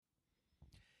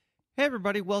Hey,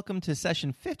 everybody. Welcome to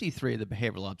session 53 of the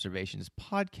Behavioral Observations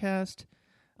podcast.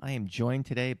 I am joined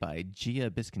today by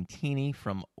Gia Biscontini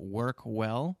from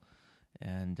WorkWell,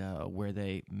 and where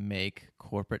they make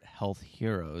corporate health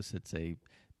heroes. It's a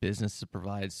business that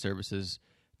provides services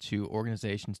to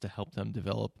organizations to help them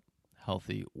develop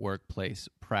healthy workplace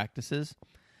practices.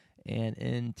 And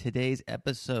in today's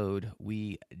episode,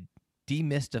 we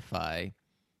demystify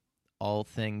all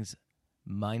things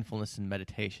mindfulness and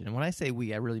meditation. And when I say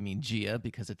we, I really mean Gia,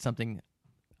 because it's something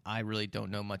I really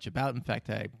don't know much about. In fact,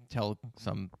 I tell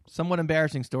some somewhat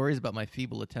embarrassing stories about my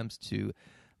feeble attempts to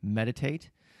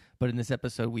meditate. But in this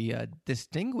episode, we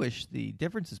distinguish the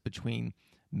differences between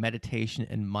meditation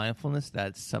and mindfulness.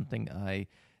 That's something I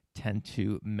tend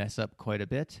to mess up quite a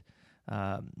bit.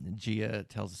 Gia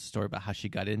tells a story about how she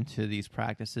got into these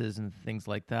practices and things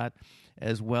like that,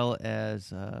 as well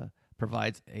as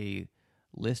provides a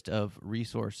list of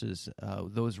resources.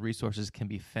 Those resources can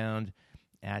be found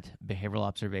at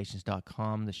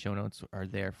behavioralobservations.com. The show notes are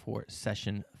there for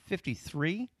session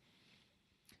 53.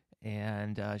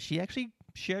 And she actually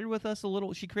shared with us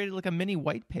she created like a mini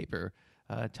white paper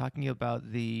talking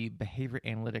about the behavior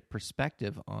analytic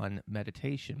perspective on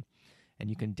meditation. And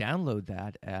you can download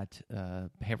that at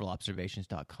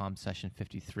behavioralobservations.com, session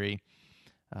 53.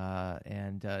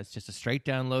 And it's just a straight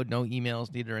download, no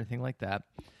emails needed or anything like that.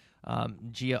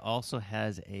 Gia also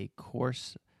has a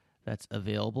course that's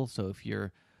available, so if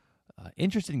you're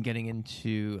interested in getting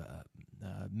into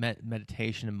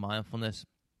meditation and mindfulness,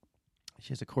 she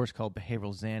has a course called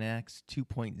Behavioral Xanax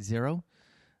 2.0,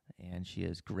 and she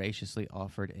has graciously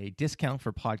offered a discount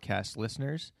for podcast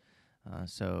listeners.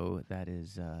 So that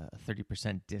is a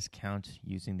 30% discount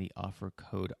using the offer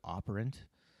code OPERANT.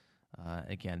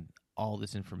 Again, all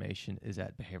this information is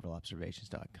at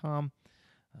behavioralobservations.com.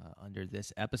 Under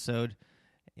this episode,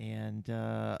 and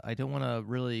I don't want to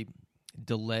really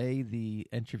delay the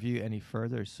interview any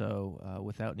further, so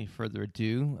without any further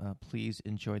ado, please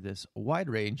enjoy this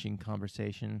wide-ranging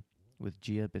conversation with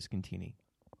Gia Biscontini.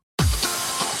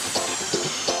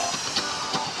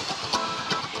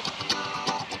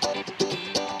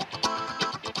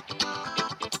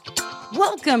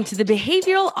 Welcome to the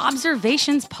Behavioral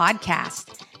Observations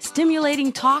podcast,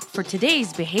 stimulating talk for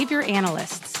today's behavior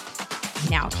analysts.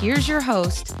 Now, here's your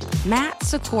host, Matt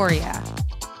Sikoria.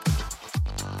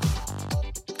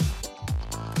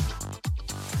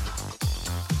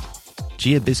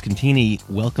 Gia Biscontini,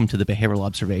 welcome to the Behavioral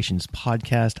Observations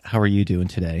podcast. How are you doing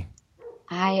today?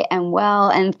 I am well,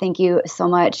 and thank you so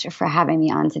much for having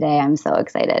me on today. I'm so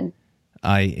excited.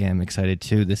 I am excited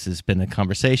too. This has been a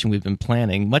conversation we've been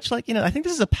planning, much like, I think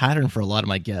this is a pattern for a lot of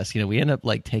my guests. We end up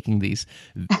like taking these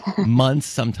months,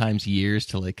 sometimes years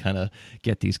to like kind of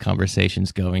get these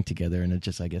conversations going together. And it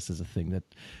just, I guess, is a thing that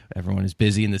everyone is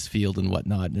busy in this field and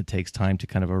whatnot. And it takes time to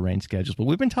kind of arrange schedules. But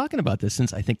we've been talking about this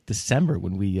since I think December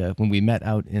when we met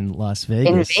out in Las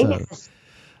Vegas. In Vegas.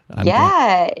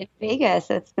 In Vegas.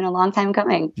 It's been a long time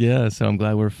coming. Yeah, so I'm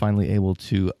glad we're finally able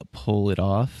to pull it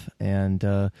off.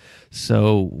 And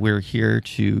so we're here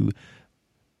to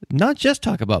not just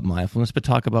talk about mindfulness, but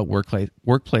talk about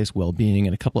workplace well-being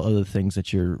and a couple other things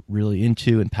that you're really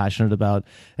into and passionate about.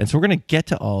 And so we're going to get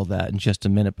to all that in just a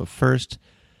minute. But first,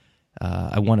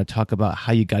 I want to talk about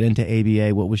how you got into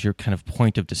ABA. What was your kind of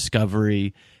point of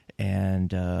discovery? And,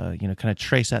 kind of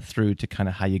trace that through to kind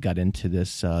of how you got into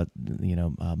this,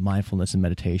 mindfulness and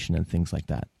meditation and things like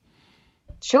that.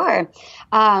 Sure.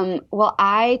 Well,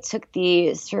 I took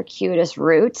the circuitous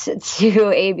route to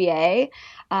ABA.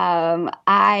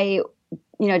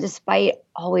 Despite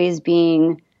always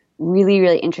being really,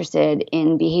 really interested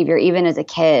in behavior, even as a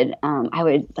kid, I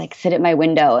would like sit at my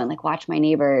window and like watch my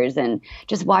neighbors and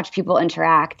just watch people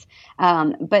interact.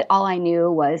 But all I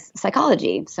knew was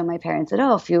psychology. So my parents said,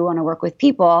 if you want to work with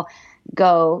people,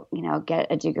 go, get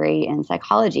a degree in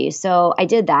psychology. So I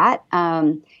did that.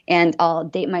 And I'll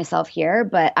date myself here,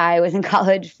 but I was in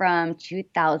college from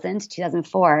 2000 to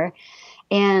 2004.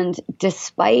 And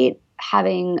despite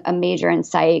having a major in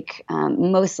psych,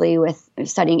 mostly with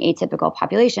studying atypical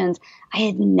populations, I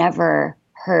had never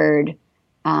heard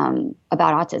about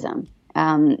autism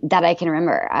that I can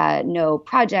remember. No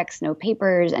projects, no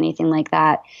papers, anything like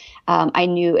that. I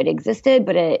knew it existed,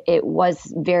 but it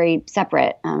was very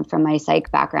separate from my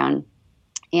psych background.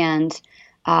 And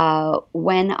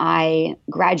when I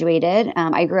graduated,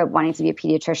 I grew up wanting to be a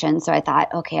pediatrician. So I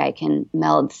thought, okay, I can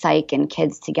meld psych and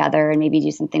kids together and maybe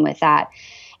do something with that.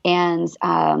 And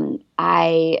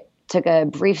I took a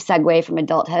brief segue from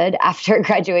adulthood after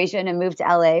graduation and moved to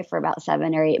LA for about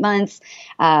 7 or 8 months.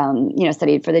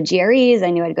 Studied for the GREs. I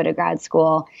knew I'd go to grad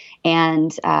school.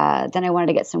 And then I wanted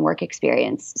to get some work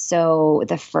experience. So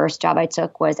the first job I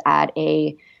took was at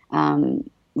a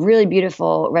really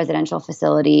beautiful residential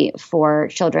facility for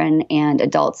children and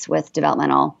adults with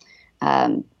developmental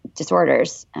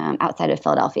disorders outside of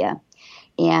Philadelphia.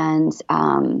 And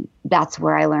that's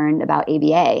where I learned about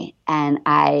ABA, and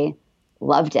I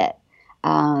loved it.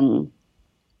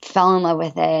 Fell in love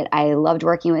with it. I loved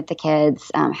working with the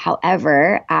kids.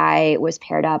 However, I was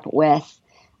paired up with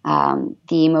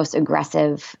the most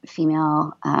aggressive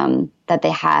female that they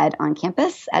had on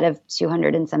campus out of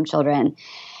 200 and some children.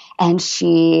 And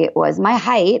she was my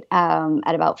height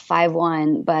at about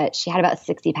 5'1", but she had about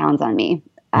 60 pounds on me.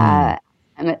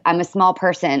 I'm a small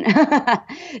person.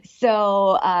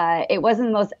 So it wasn't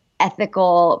the most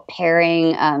ethical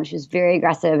pairing. She was very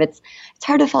aggressive. It's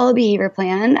hard to follow a behavior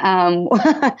plan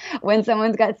when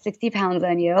someone's got 60 pounds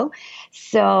on you.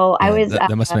 So I was...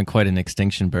 That must have been quite an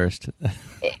extinction burst.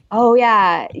 Oh,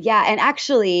 yeah. Yeah. And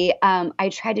actually, I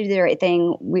tried to do the right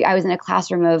thing. I was in a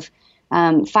classroom of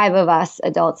 5 of us,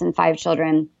 adults and 5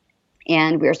 children,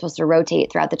 and we were supposed to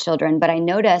rotate throughout the children. But I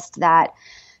noticed that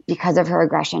because of her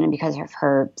aggression and because of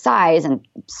her size and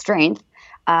strength,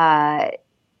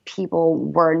 people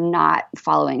were not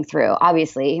following through.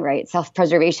 Obviously, right?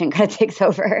 Self-preservation kind of takes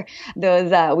over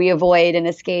those we avoid and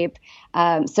escape.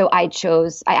 So I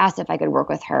asked if I could work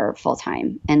with her full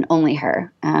time and only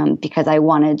her, because I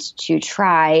wanted to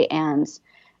try and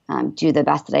do the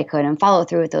best that I could and follow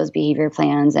through with those behavior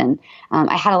plans. And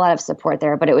I had a lot of support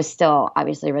there, but it was still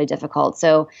obviously really difficult.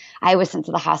 So I was sent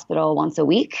to the hospital once a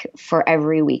week for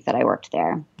every week that I worked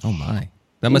there. Oh my.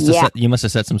 That must have you must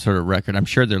have set some sort of record. I'm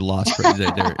sure their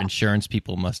their insurance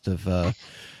people must have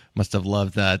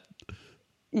loved that.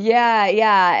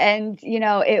 Yeah. And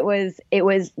it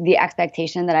was the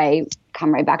expectation that I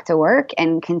come right back to work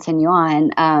and continue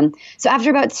on. So after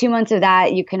about 2 months of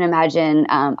that, you can imagine,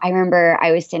 I remember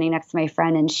I was standing next to my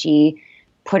friend and she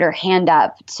put her hand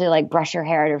up to like brush her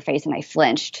hair at her face, and I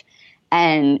flinched.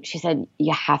 And she said,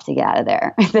 "You have to get out of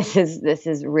there. This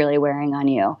is really wearing on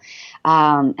you."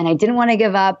 And I didn't want to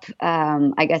give up.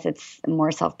 I guess it's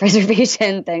more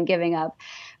self-preservation than giving up.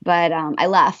 But I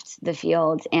left the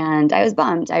field and I was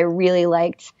bummed. I really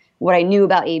liked what I knew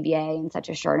about ABA in such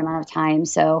a short amount of time.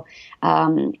 So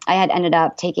I had ended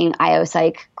up taking IO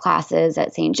Psych classes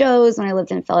at St. Joe's when I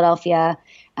lived in Philadelphia,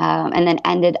 and then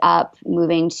ended up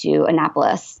moving to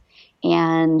Annapolis.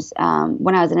 And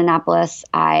when I was in Annapolis,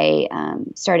 I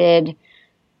started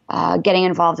getting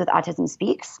involved with Autism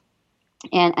Speaks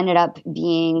and ended up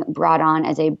being brought on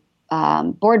as a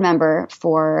board member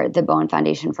for the Bowen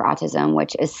Foundation for Autism,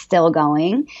 which is still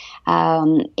going.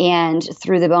 And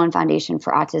through the Bowen Foundation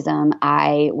for Autism,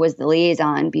 I was the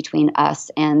liaison between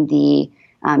us and the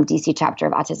DC chapter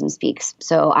of Autism Speaks.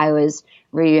 So I was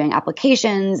reviewing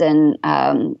applications and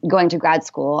going to grad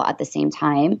school at the same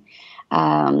time.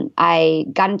 I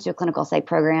got into a clinical psych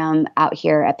program out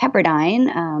here at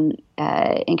Pepperdine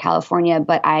in California,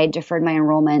 but I deferred my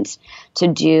enrollment to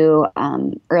do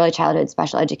early childhood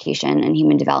special education and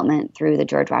human development through the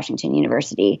George Washington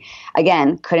University.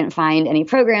 Again, couldn't find any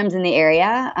programs in the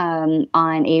area on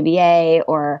ABA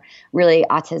or really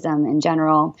autism in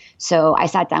general. So I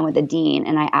sat down with the dean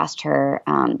and I asked her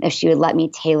if she would let me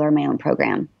tailor my own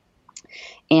program.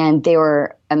 And they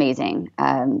were amazing.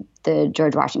 The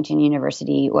George Washington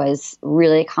University was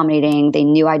really accommodating. They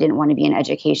knew I didn't want to be in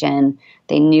education.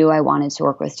 They knew I wanted to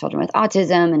work with children with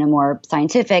autism in a more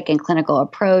scientific and clinical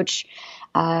approach.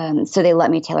 So they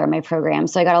let me tailor my program.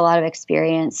 So I got a lot of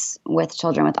experience with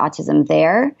children with autism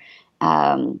there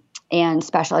and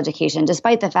special education,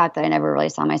 despite the fact that I never really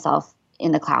saw myself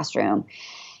in the classroom.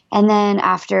 And then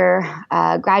after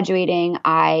graduating,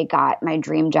 I got my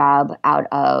dream job out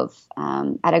of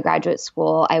at a graduate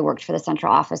school. I worked for the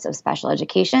Central Office of Special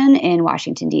Education in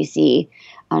Washington, D.C.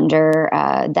 under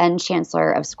then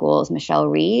Chancellor of Schools Michelle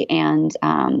Rhee and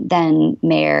then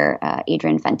Mayor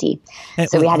Adrian Fenty.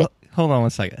 So we had hold on one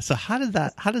second. So how does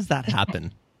that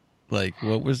happen? Like,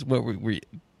 was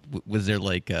there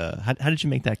like how did you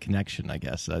make that connection? I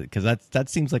guess because that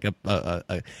seems like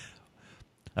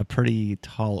a pretty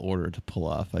tall order to pull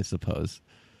off, I suppose.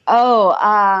 Oh,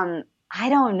 I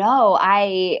don't know.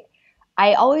 I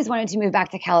always wanted to move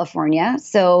back to California.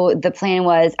 So the plan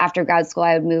was after grad school,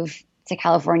 I would move to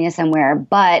California somewhere,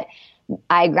 but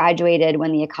I graduated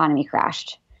when the economy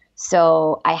crashed.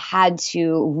 So I had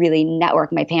to really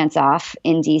network my pants off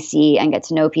in DC and get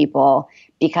to know people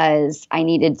because I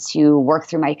needed to work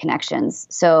through my connections.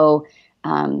 So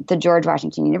the George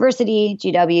Washington University,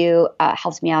 GW,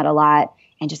 helped me out a lot,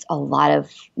 and just a lot of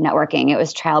networking. It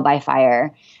was trial by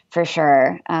fire for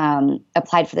sure.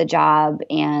 Applied for the job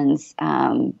and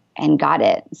got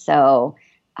it. So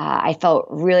I felt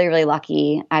really, really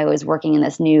lucky. I was working in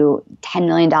this new $10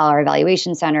 million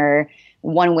evaluation center,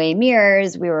 one-way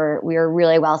mirrors. We were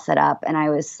really well set up, and I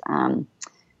was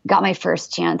got my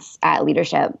first chance at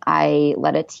leadership. I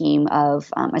led a team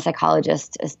of a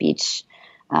psychologist, a speech,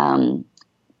 an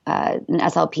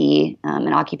SLP,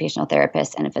 an occupational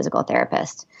therapist, and a physical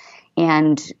therapist.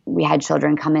 And we had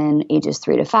children come in ages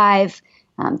 3 to 5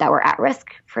 that were at risk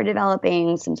for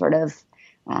developing some sort of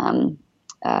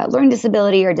learning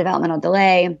disability or developmental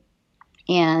delay.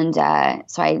 And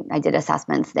so I did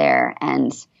assessments there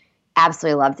and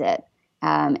absolutely loved it.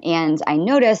 And I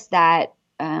noticed that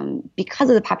because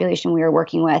of the population we were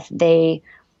working with, they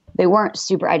weren't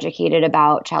super educated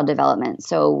about child development.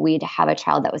 So we'd have a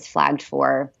child that was flagged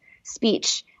for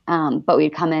speech, but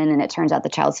we'd come in and it turns out the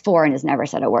child's 4 and has never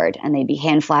said a word, and they'd be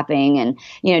hand flapping and,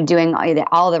 doing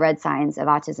all the red signs of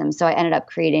autism. So I ended up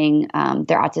creating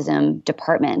their autism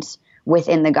department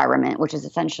within the government, which is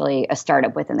essentially a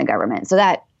startup within the government. So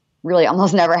that really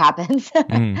almost never happens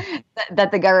that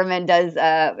the government does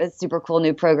a super cool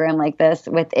new program like this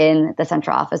within the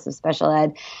Central Office of Special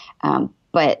Ed.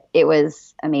 But it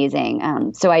was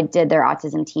amazing. So I did their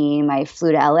autism team. I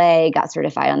flew to LA, got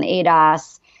certified on the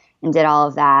ADOS, and did all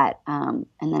of that. And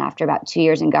then after about 2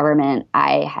 years in government,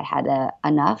 I had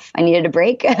enough. I needed a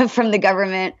break from the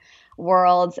government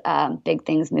world. Big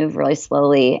things move really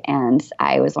slowly, and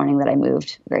I was learning that I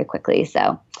moved very quickly.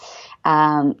 So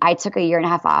I took a 1.5 years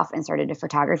off and started a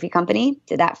photography company,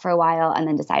 did that for a while, and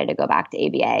then decided to go back to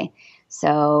ABA.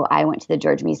 So I went to the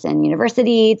George Mason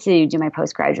University to do my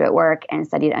postgraduate work and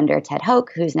studied under Ted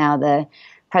Hoke, who's now the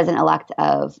president-elect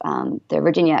of the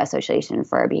Virginia Association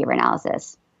for Behavior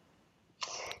Analysis.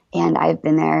 And I've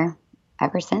been there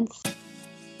ever since.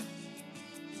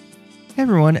 Hey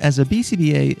everyone, as a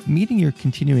BCBA, meeting your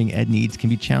continuing ed needs can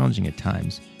be challenging at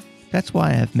times. That's why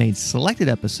I have made selected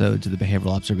episodes of the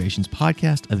Behavioral Observations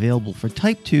podcast available for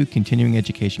Type 2 continuing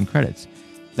education credits.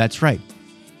 That's right.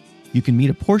 You can meet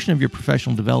a portion of your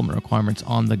professional development requirements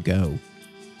on the go.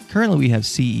 Currently, we have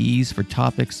CEs for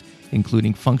topics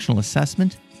including functional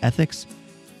assessment, ethics,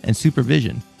 and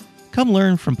supervision. Come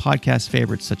learn from podcast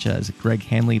favorites such as Greg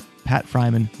Hanley, Pat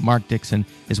Fryman, Mark Dixon,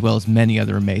 as well as many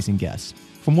other amazing guests.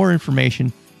 For more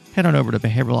information, head on over to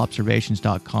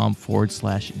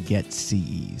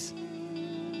behavioralobservations.com/getCEs.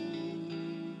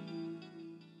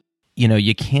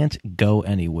 You can't go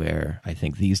anywhere, I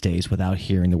think, these days without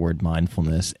hearing the word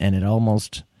mindfulness, and it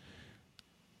almost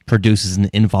produces an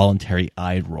involuntary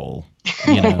eye roll,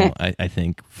 I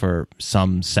think, for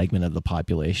some segment of the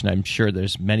population. I'm sure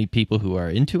there's many people who are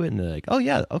into it, and they're like, oh,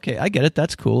 yeah, okay, I get it,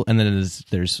 that's cool. And then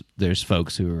there's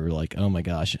folks who are like, oh, my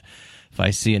gosh, if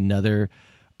I see another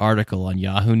article on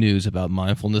Yahoo News about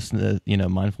mindfulness,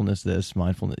 mindfulness this,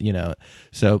 mindfulness,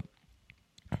 so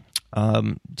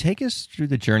take us through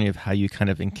the journey of how you kind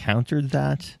of encountered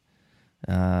that,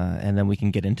 and then we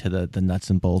can get into the nuts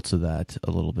and bolts of that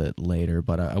a little bit later.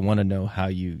 But I want to know how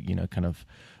you kind of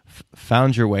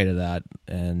found your way to that,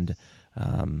 and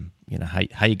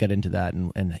how you got into that,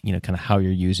 and kind of how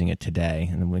you're using it today.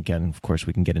 And then again, of course,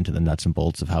 we can get into the nuts and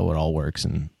bolts of how it all works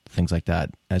and things like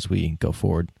that as we go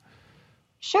forward.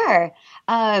 Sure.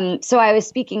 So I was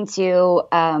speaking to,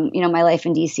 my life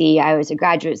in DC. I was a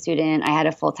graduate student. I had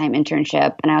a full-time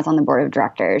internship, and I was on the board of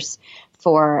directors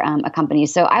for a company.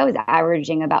 So I was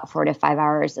averaging about 4 to 5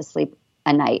 hours of sleep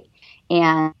a night.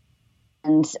 And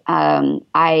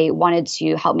I wanted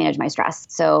to help manage my stress.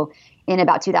 So in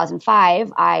about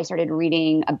 2005, I started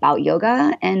reading about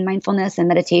yoga and mindfulness and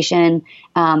meditation.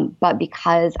 But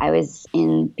because I was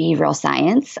in behavioral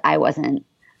science, I wasn't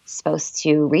supposed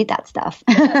to read that stuff.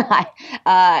 It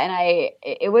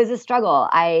was a struggle.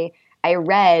 I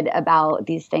read about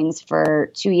these things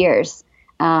for 2 years.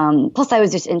 Plus I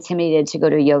was just intimidated to go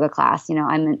to a yoga class.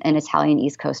 I'm an Italian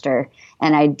East Coaster,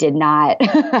 and I did not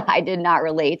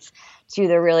relate to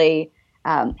the really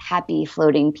happy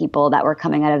floating people that were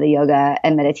coming out of the yoga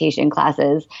and meditation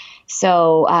classes.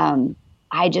 So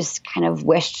I just kind of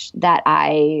wished that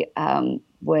I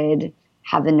would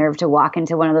have the nerve to walk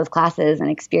into one of those classes and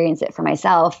experience it for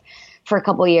myself for a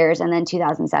couple of years. And then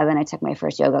 2007, I took my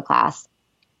first yoga class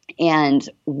and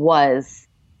was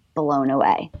blown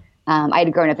away. I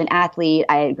had grown up an athlete.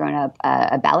 I had grown up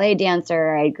a ballet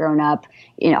dancer. I had grown up,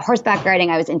 horseback riding.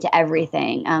 I was into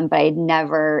everything, but I had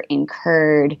never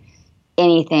incurred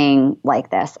anything like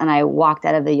this. And I walked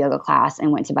out of the yoga class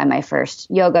and went to buy my first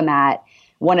yoga mat,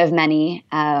 one of many,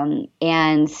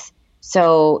 and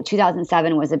So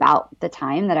 2007 was about the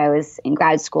time that I was in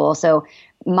grad school. So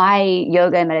my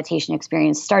yoga and meditation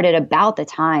experience started about the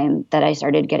time that I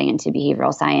started getting into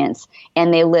behavioral science,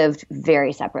 and they lived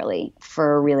very separately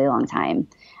for a really long time.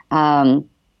 I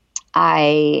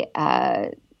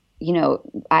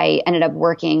ended up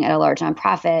working at a large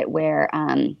nonprofit where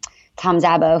Tom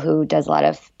Zabo, who does a lot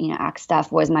of ACT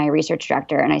stuff, was my research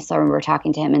director, and I still remember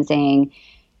talking to him and saying,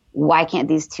 why can't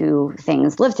these two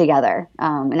things live together?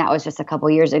 And that was just a couple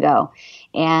years ago.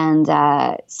 And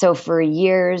so for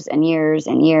years and years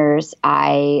and years,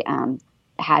 I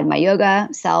had my yoga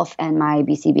self and my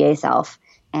BCBA self,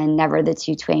 and never the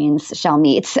two twains shall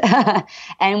meet.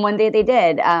 And one day they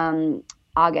did.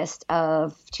 August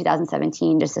of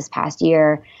 2017, just this past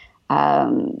year,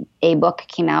 a book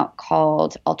came out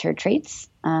called Altered Traits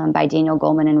by Daniel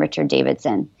Goleman and Richard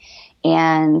Davidson.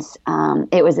 And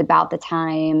it was about the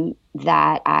time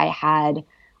that I had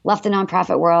left the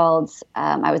nonprofit world.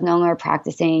 I was no longer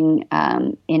practicing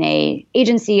in a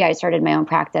agency. I started my own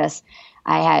practice.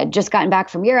 I had just gotten back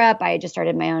from Europe. I had just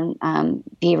started my own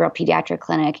behavioral pediatric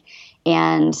clinic.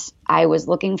 And I was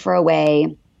looking for a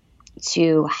way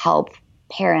to help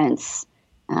parents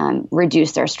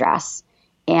reduce their stress.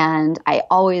 And I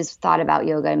always thought about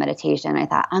yoga and meditation. I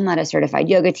thought, I'm not a certified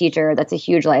yoga teacher. That's a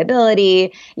huge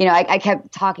liability. I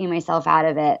kept talking myself out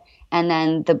of it. And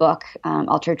then the book,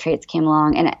 Altered Traits, came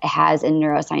along, and it has a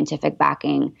neuroscientific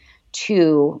backing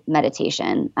to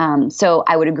meditation. So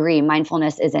I would agree,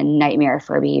 mindfulness is a nightmare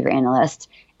for a behavior analyst.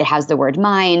 It has the word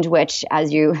mind, which,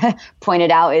 as you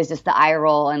pointed out, is just the eye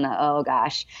roll and the, oh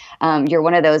gosh, you're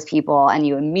one of those people, and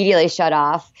you immediately shut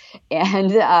off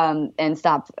and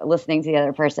stop listening to the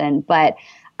other person. But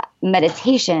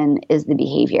meditation is the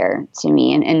behavior to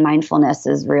me, and mindfulness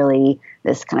is really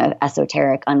this kind of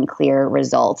esoteric, unclear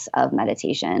result of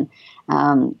meditation.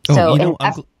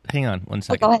 Hang on one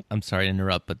second. Go ahead. I'm sorry to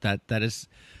interrupt, but that is.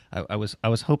 I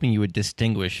was hoping you would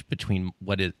distinguish between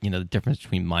what is the difference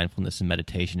between mindfulness and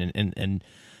meditation, and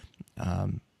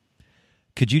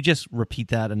could you just repeat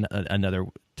that another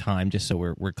time, just so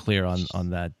we're clear on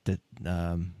that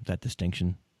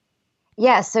distinction?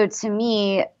 Yeah. So to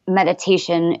me,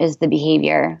 meditation is the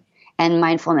behavior, and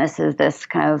mindfulness is this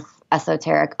kind of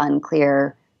esoteric,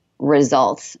 unclear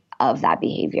result of that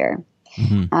behavior.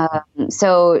 Mm-hmm.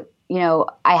 So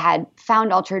I had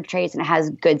found Altered Traits, and it has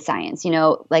good science,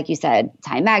 like you said,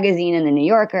 Time Magazine and the New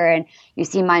Yorker, and you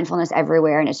see mindfulness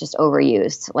everywhere, and it's just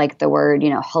overused, like the word,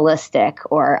 holistic,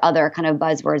 or other kind of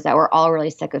buzzwords that we're all really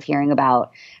sick of hearing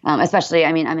about. Especially,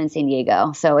 I'm in San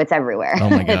Diego, so it's everywhere. Oh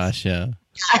my gosh. Yeah.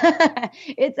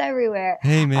 It's everywhere.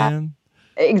 Hey man.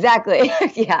 Exactly.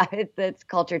 Yeah. It's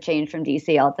culture change from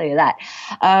DC. I'll tell you that.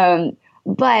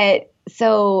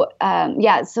 So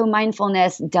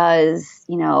mindfulness does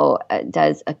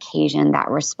occasion that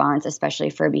response,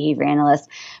 especially for a behavior analyst.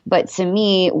 But to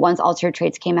me, once Altered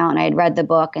Traits came out and I had read the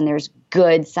book, and there's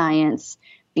good science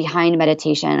behind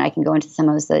meditation, I can go into some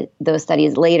of those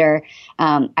studies later.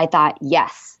 I thought,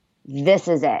 yes, this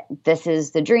is it. This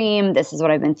is the dream. This is what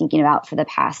I've been thinking about for the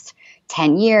past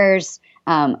 10 years.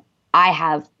 I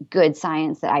have good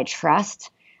science that I trust,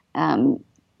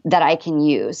 that I can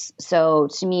use. So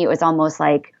to me, it was almost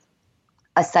like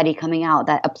a study coming out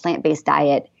that a plant-based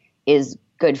diet is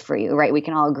good for you, right? We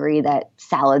can all agree that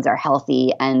salads are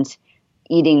healthy, and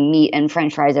eating meat and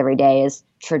French fries every day is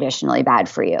traditionally bad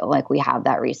for you. Like, we have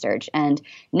that research. And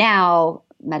now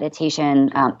meditation,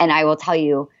 and I will tell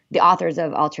you, the authors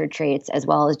of Altered Traits, as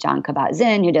well as John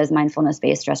Kabat-Zinn, who does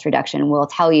mindfulness-based stress reduction, will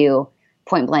tell you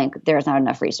point blank, there's not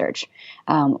enough research.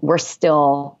 We're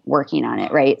still working on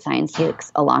it, right? Science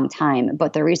takes a long time,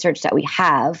 but the research that we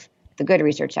have, the good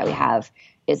research that we have,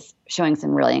 is showing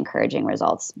some really encouraging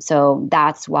results. So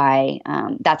that's why,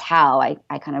 that's how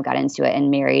I kind of got into it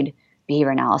and married behavior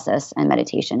analysis and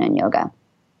meditation and yoga.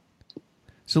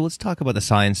 So let's talk about the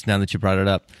science now that you brought it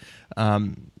up.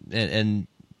 And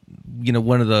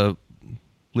one of the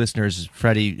listeners,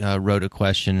 Freddie, wrote a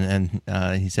question,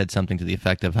 and he said something to the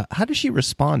effect of, how does she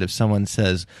respond if someone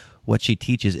says what she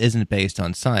teaches isn't based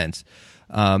on science?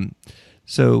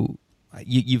 So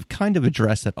you've kind of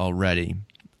addressed it already,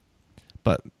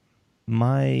 but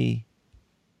my,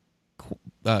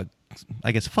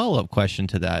 I guess, follow-up question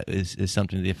to that is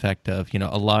something to the effect of,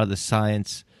 a lot of the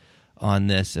science on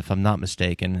this, if I'm not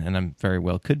mistaken, and I'm very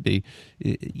well could be,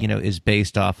 is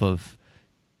based off of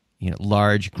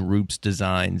large groups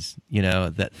designs,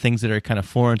 that things that are kind of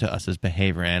foreign to us as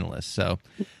behavior analysts. So,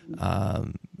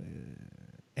 and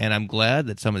I'm glad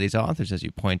that some of these authors, as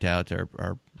you point out,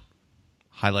 are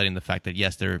highlighting the fact that,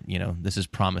 yes, they're, this is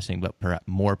promising, but perhaps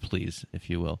more, please, if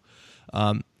you will.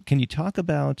 Can you talk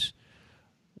about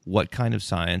what kind of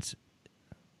science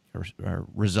or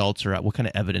results or what kind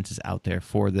of evidence is out there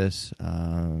for this,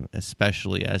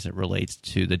 especially as it relates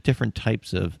to the different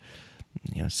types of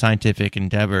scientific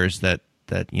endeavors that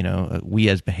we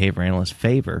as behavior analysts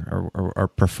favor or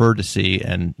prefer to see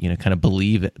and kind of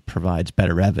believe it provides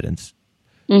better evidence.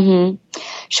 Mm-hmm.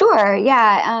 Sure.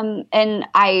 Yeah. And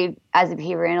I, as a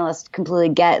behavior analyst, completely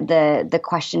get the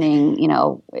questioning,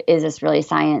 is this really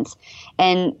science?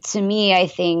 And to me, I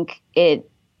think it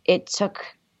took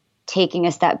taking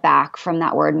a step back from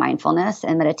that word mindfulness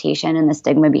and meditation and the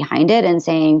stigma behind it and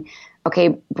saying,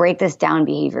 okay, break this down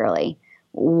behaviorally.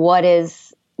 What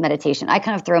is meditation? I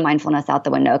kind of throw mindfulness out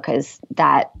the window because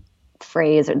that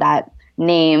phrase or that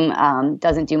name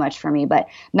doesn't do much for me, but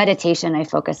meditation I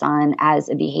focus on as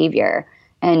a behavior.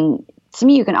 And to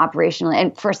me, you can operationally,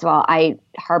 and first of all, I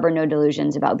harbor no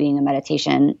delusions about being a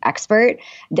meditation expert.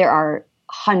 There are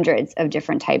hundreds of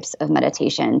different types of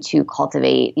meditation to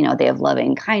cultivate, they have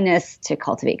loving kindness, to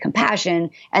cultivate compassion,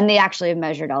 and they actually have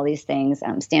measured all these things.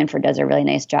 Stanford does a really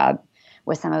nice job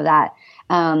with some of that.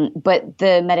 But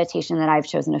the meditation that I've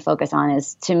chosen to focus on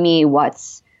is, to me,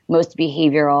 what's most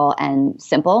behavioral and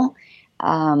simple,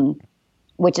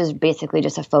 which is basically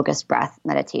just a focused breath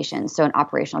meditation. So an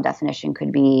operational definition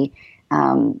could be,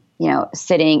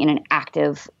 sitting in an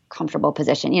active, comfortable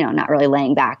position, not really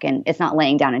laying back, and it's not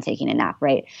laying down and taking a nap,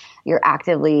 right? You're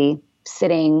actively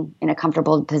sitting in a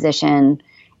comfortable position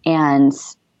and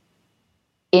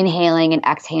inhaling and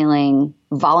exhaling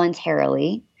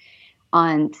voluntarily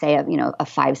on, say, a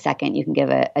 5 second, you can give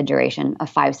a duration, a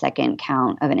 5 second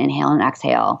count of an inhale and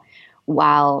exhale,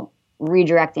 while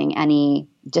redirecting any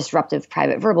disruptive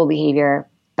private verbal behavior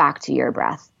back to your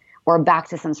breath or back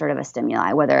to some sort of a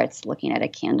stimuli, whether it's looking at a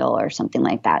candle or something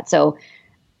like that. So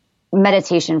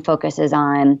meditation focuses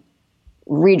on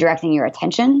redirecting your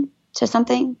attention to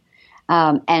something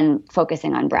and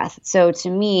focusing on breath. So to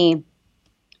me,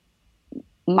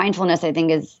 mindfulness, I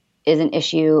think, is an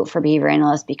issue for behavior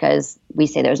analysts because we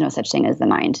say there's no such thing as the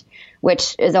mind,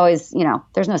 which is always,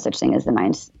 there's no such thing as the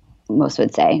mind, most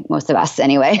would say, most of us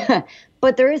anyway.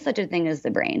 But there is such a thing as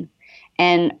the brain.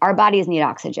 And our bodies need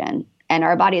oxygen. And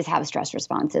our bodies have stress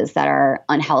responses that are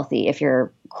unhealthy if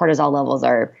your cortisol levels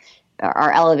are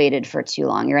elevated for too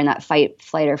long. You're in that fight,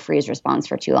 flight, or freeze response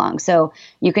for too long. So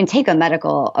you can take a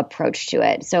medical approach to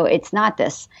it. So it's not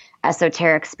this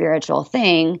esoteric spiritual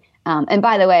thing. And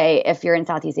by the way, if you're in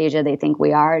Southeast Asia, they think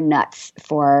we are nuts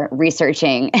for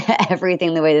researching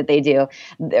everything the way that they do.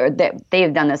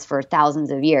 They've done this for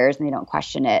thousands of years and they don't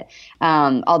question it.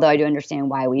 Although I do understand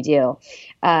why we do.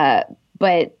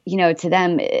 But, to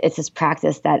them, it's this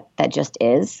practice that just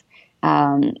is.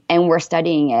 And we're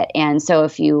studying it. And so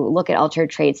if you look at altered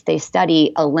traits, they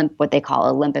study what they call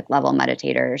Olympic level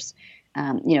meditators.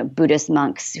 Buddhist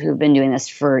monks who've been doing this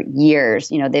for years,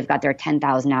 they've got their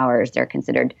 10,000 hours. They're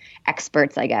considered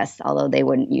experts, I guess, although they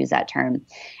wouldn't use that term.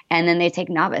 And then they take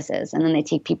novices, and then they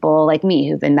take people like me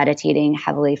who've been meditating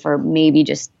heavily for maybe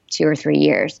just 2 or 3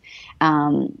 years.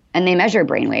 And they measure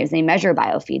brainwaves, they measure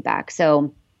biofeedback.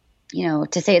 So,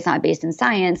 to say it's not based in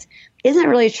science isn't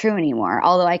really true anymore,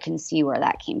 although I can see where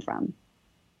that came from.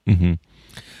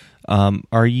 Mm-hmm.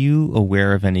 Are you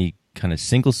aware of any kind of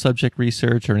single subject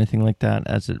research or anything like that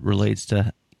as it relates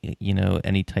to,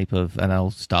 any type of, and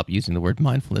I'll stop using the word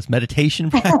mindfulness, meditation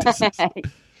practices?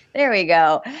 There we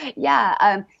go.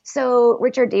 Yeah. So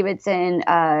Richard Davidson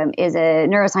is a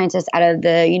neuroscientist out of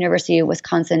the University of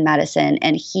Wisconsin-Madison,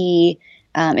 and he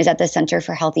is at the Center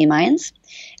for Healthy Minds.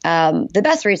 The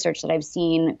best research that I've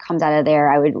seen comes out of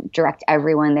there. I would direct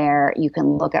everyone there. You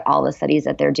can look at all the studies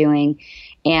that they're doing.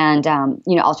 And,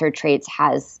 Altered Traits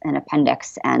has an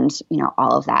appendix and,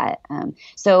 all of that.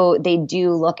 So they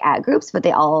do look at groups, but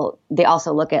they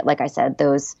also look at, like I said,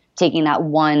 those taking that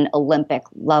one Olympic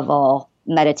level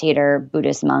meditator,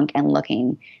 Buddhist monk, and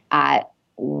looking at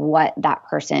what that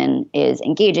person is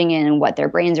engaging in and what their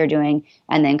brains are doing,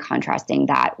 and then contrasting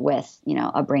that with,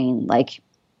 a brain like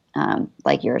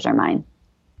yours or mine.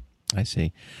 I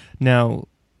see. Now,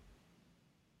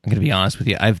 I'm going to be honest with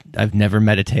you. I've never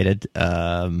meditated,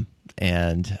 and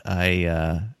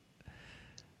I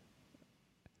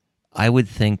would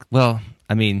think. Well,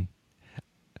 I mean,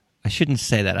 I shouldn't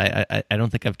say that. I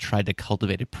don't think I've tried to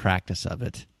cultivate a practice of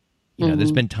it.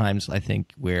 There's been times I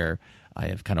think where I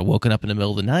have kind of woken up in the middle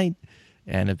of the night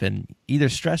and have been either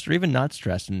stressed or even not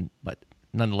stressed, but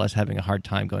nonetheless having a hard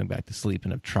time going back to sleep,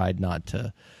 and have tried not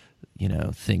to,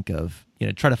 think of,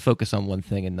 try to focus on one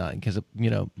thing and not, because,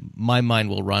 my mind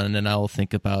will run and I'll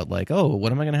think about like, oh,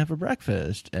 what am I going to have for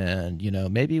breakfast? And,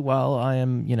 maybe while I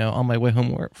am, on my way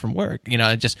home from work,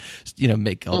 I just,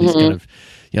 make all these kind of,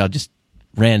 just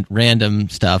random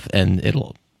stuff, and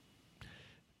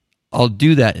I'll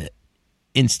do that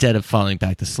instead of falling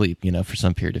back to sleep, for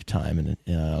some period of time.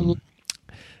 And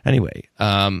anyway,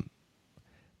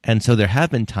 and so there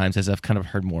have been times, as I've kind of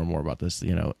heard more and more about this,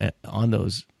 on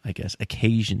those, I guess,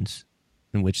 occasions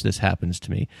in which this happens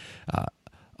to me,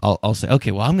 I'll say,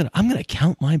 okay, well, I'm gonna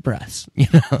count my breaths,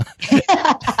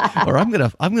 or I'm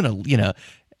gonna,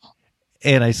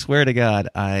 and I swear to God,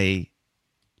 I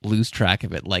lose track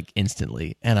of it like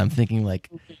instantly, and I'm thinking like,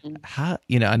 how,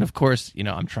 and of course,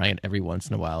 I'm trying it every once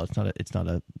in a while. It's not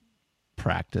a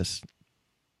practice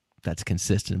that's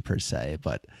consistent per se,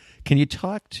 but can you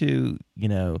talk to,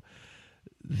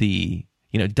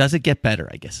 does it get better,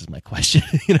 I guess is my question,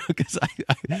 because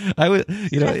I was,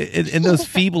 in those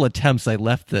feeble attempts, I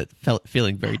left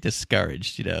feeling very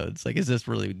discouraged, it's like, is this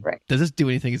really, does this do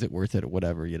anything? Is it worth it or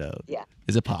whatever, Yeah.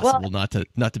 Is it possible not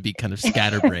to be kind of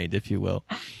scatterbrained, if you will?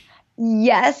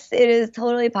 Yes, it is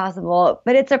totally possible,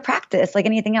 but it's a practice like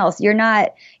anything else. You're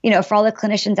not, for all the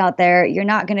clinicians out there, you're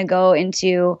not going to go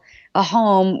into a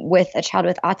home with a child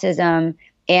with autism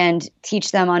and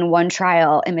teach them on one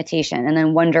trial imitation and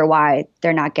then wonder why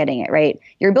they're not getting it right.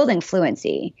 You're building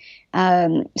fluency.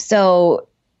 So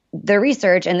the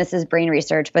research, and this is brain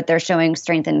research, but they're showing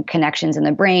strengthened connections in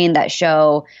the brain that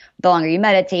show the longer you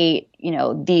meditate,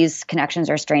 these connections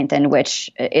are strengthened, which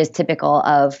is typical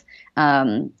of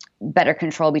better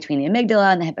control between the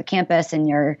amygdala and the hippocampus, and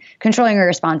you're controlling your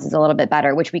responses a little bit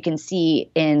better, which we can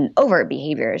see in overt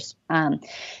behaviors.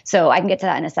 So I can get to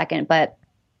that in a second, but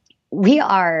we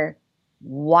are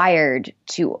wired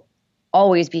to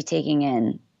always be taking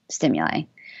in stimuli,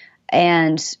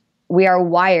 and we are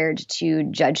wired to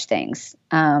judge things.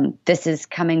 This is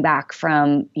coming back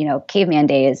from, caveman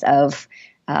days of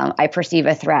I perceive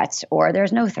a threat or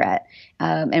there's no threat,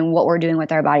 and what we're doing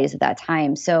with our bodies at that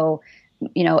time. So,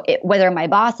 whether my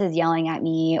boss is yelling at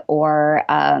me or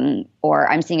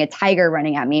I'm seeing a tiger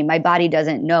running at me, my body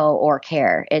doesn't know or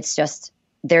care. It's just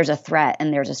there's a threat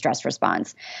and there's a stress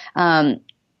response.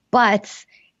 But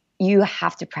you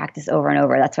have to practice over and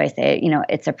over. That's why I say,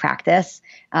 it's a practice.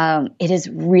 It is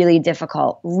really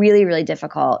difficult, really, really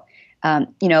difficult.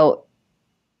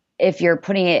 If you're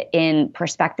putting it in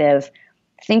perspective,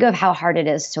 think of how hard it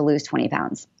is to lose 20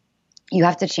 pounds. You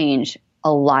have to change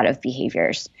a lot of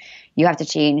behaviors. You have to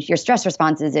change your stress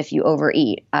responses if you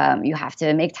overeat. You have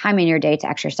to make time in your day to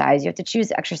exercise. You have to choose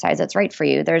the exercise that's right for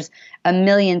you. There's a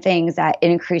million things that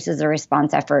increases the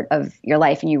response effort of your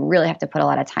life, and you really have to put a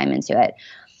lot of time into it.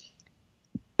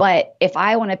 But if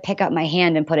I want to pick up my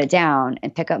hand and put it down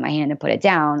and pick up my hand and put it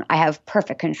down, I have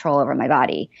perfect control over my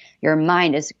body. Your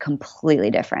mind is completely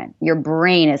different. Your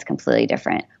brain is completely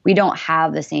different. We don't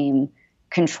have the same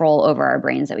control over our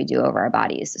brains that we do over our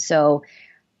bodies. So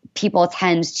people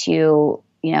tend to,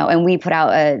 and we put out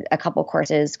a couple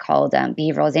courses called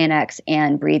Behavioral Xanax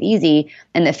and Breathe Easy.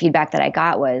 And the feedback that I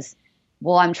got was,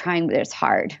 well, I'm trying, but it's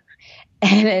hard.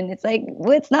 And it's like,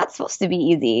 well, it's not supposed to be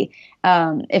easy.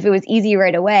 If it was easy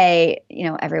right away,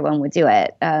 everyone would do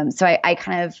it. So I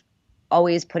kind of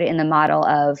always put it in the model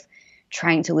of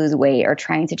trying to lose weight or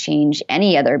trying to change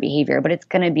any other behavior, but it's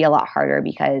going to be a lot harder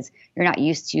because you're not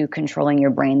used to controlling your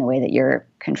brain the way that you're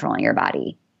controlling your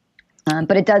body.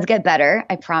 But it does get better,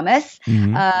 I promise.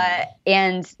 Mm-hmm.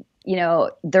 And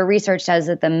the research says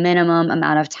that the minimum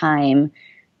amount of time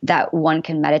that one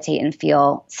can meditate and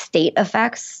feel state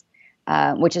effects,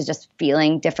 which is just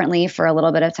feeling differently for a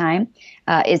little bit of time,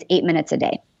 is 8 minutes a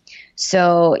day.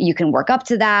 So you can work up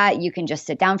to that. You can just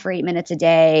sit down for 8 minutes a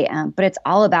day. But it's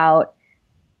all about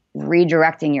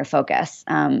redirecting your focus,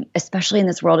 especially in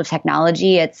this world of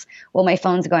technology. It's, well, my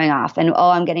phone's going off, and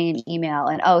I'm getting an email,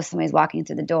 and somebody's walking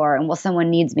through the door, and someone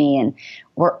needs me. And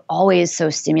we're always so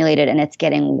stimulated, and it's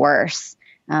getting worse.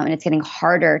 And it's getting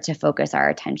harder to focus our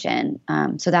attention.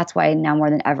 So that's why now more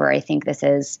than ever, I think this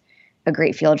is a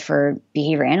great field for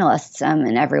behavior analysts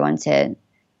and everyone to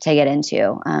get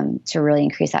into, to really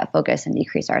increase that focus and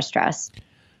decrease our stress.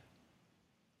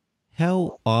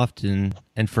 How often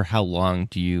and for how long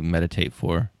do you meditate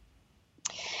for?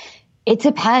 It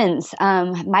depends.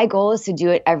 My goal is to do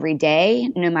it every day,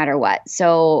 no matter what.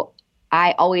 So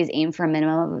I always aim for a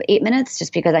minimum of 8 minutes,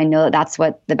 just because I know that's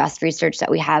what the best research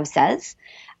that we have says.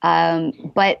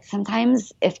 But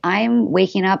sometimes if I'm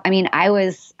waking up, I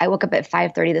woke up at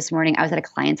 5:30 this morning. I was at a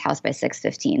client's house by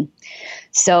 6:15.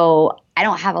 So I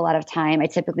don't have a lot of time. I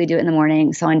typically do it in the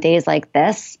morning. So on days like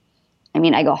this,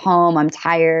 I go home, I'm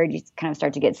tired. You kind of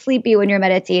start to get sleepy when you're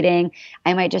meditating.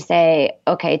 I might just say,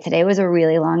 okay, today was a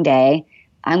really long day.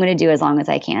 I'm going to do as long as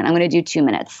I can. I'm going to do 2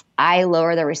 minutes. I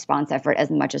lower the response effort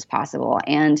as much as possible.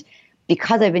 And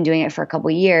because I've been doing it for a couple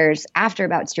of years, after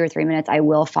about 2 or 3 minutes, I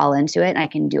will fall into it and I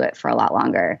can do it for a lot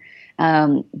longer.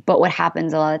 But what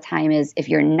happens a lot of the time is if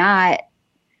you're not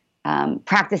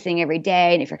practicing every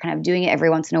day, and if you're kind of doing it every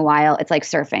once in a while, it's like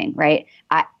surfing, right?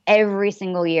 Every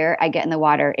single year I get in the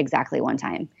water exactly one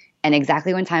time, and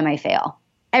exactly one time I fail.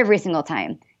 Every single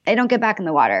time. I don't get back in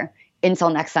the water until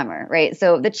next summer, right?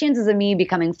 So the chances of me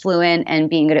becoming fluent and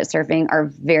being good at surfing are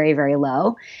very, very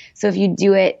low. So if you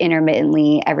do it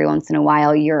intermittently every once in a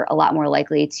while, you're a lot more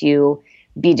likely to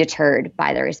be deterred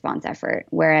by the response effort.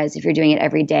 Whereas if you're doing it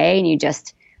every day and you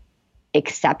just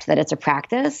accept that it's a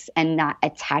practice and not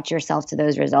attach yourself to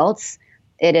those results,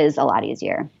 it is a lot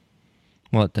easier.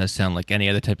 Well, it does sound like any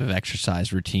other type of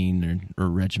exercise routine or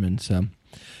regimen. So,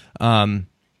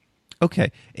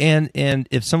 okay. And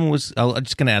if someone was, I'm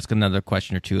just going to ask another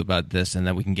question or two about this, and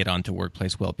then we can get on to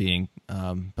workplace well-being.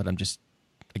 But I'm just,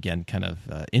 again, kind of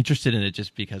interested in it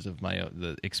just because of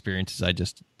the experiences I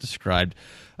just described.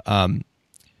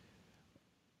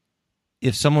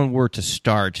 If someone were to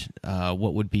start,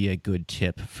 what would be a good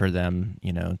tip for them,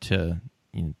 that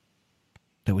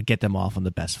would get them off on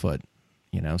the best foot?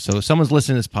 So if someone's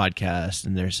listening to this podcast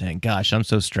and they're saying, gosh, I'm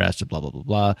so stressed, blah, blah, blah,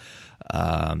 blah.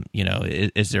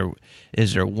 Is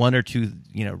there one or two,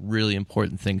 really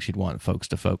important things you'd want folks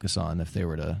to focus on if they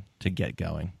were to get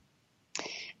going?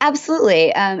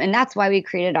 Absolutely. And that's why we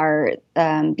created our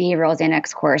Behavioral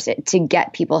Xanax course to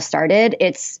get people started.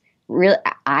 It's really,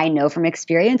 I know from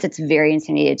experience, it's very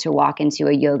intimidating to walk into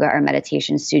a yoga or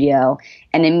meditation studio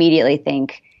and immediately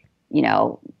think,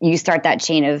 you start that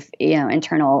chain of,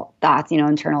 internal thoughts,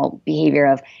 internal behavior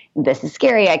of this is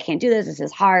scary. I can't do this. This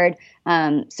is hard.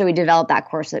 So we developed that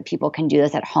course so that people can do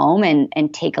this at home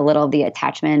and take a little of the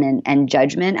attachment and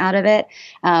judgment out of it.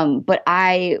 But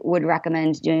I would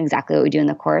recommend doing exactly what we do in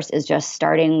the course is just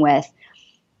starting with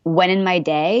when in my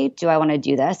day do I want to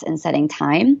do this and setting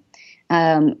time,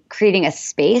 creating a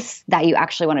space that you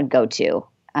actually want to go to,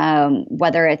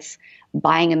 whether it's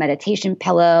buying a meditation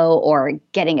pillow or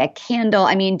getting a candle.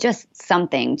 I mean, just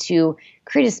something to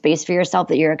create a space for yourself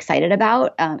that you're excited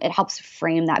about. It helps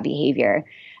frame that behavior.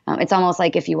 It's almost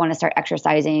like if you want to start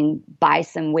exercising, buy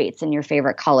some weights in your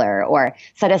favorite color or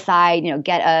set aside,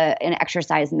 get an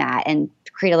exercise mat and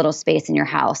create a little space in your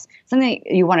house, something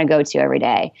you want to go to every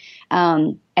day.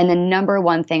 And the number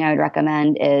one thing I would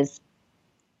recommend is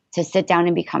to sit down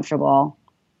and be comfortable,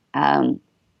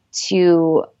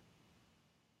 to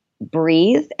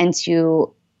breathe, and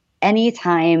to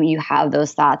anytime you have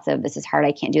those thoughts of this is hard,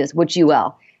 I can't do this, which you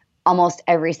will, almost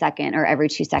every second or every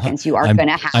 2 seconds you are going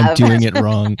to have. I'm doing it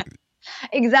wrong.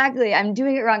 Exactly. I'm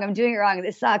doing it wrong. I'm doing it wrong.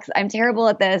 This sucks. I'm terrible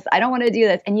at this. I don't want to do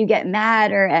this. And you get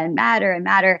madder and madder and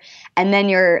madder. And then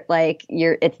you're like,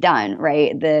 it's done,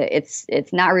 right? It's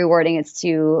not rewarding. It's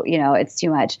too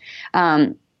much.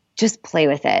 Just play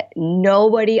with it.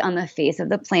 Nobody on the face of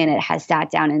the planet has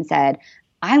sat down and said,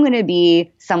 I'm going to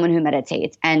be someone who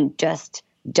meditates and just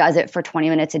does it for 20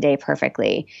 minutes a day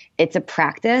perfectly. It's a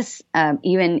practice.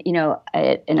 Even,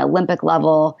 at an Olympic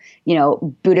level,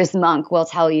 Buddhist monk will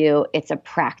tell you it's a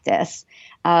practice.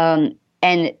 And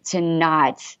to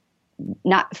not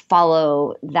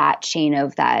follow that chain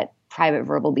of that private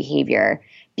verbal behavior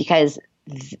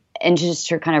and just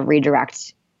to kind of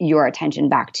redirect your attention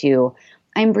back to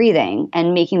I'm breathing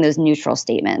and making those neutral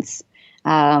statements.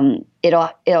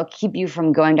 It'll keep you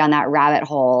from going down that rabbit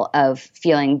hole of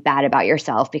feeling bad about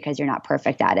yourself because you're not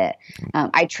perfect at it.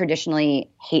 I traditionally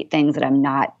hate things that I'm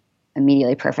not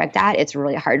immediately perfect at. It's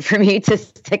really hard for me to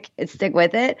stick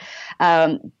with it.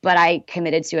 But I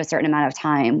committed to a certain amount of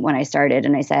time when I started,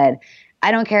 and I said, I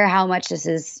don't care how much this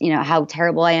is, how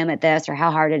terrible I am at this or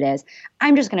how hard it is.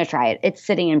 I'm just going to try it. It's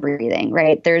sitting and breathing,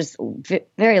 right? There's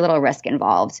very little risk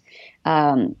involved.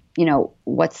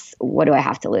 What do I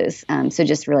have to lose? So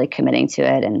just really committing to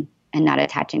it and not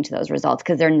attaching to those results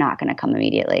because they're not going to come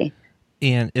immediately.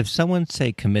 And if someone,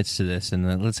 say, commits to this,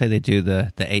 and let's say they do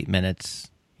the 8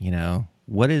 minutes,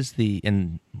 what is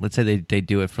and let's say they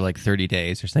do it for like 30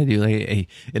 days, or say they do like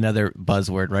another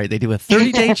buzzword, right? They do a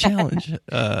 30-day challenge.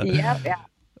 Yeah.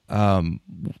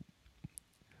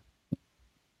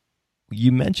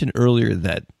 You mentioned earlier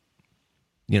that,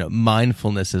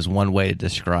 mindfulness is one way to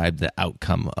describe the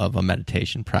outcome of a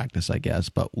meditation practice, I guess,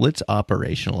 but let's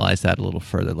operationalize that a little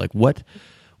further. Like what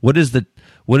is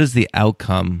the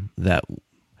outcome that,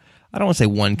 I don't want to say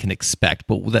one can expect,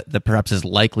 but that perhaps is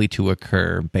likely to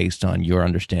occur based on your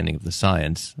understanding of the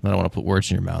science? I don't want to put words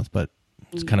in your mouth, but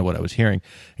it's kind of what I was hearing,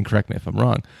 and correct me if I'm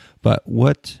wrong. But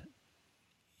what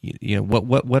are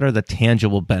the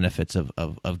tangible benefits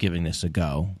of giving this a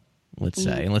go? Let's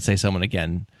say, and let's say someone,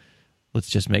 again, let's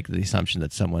just make the assumption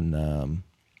that someone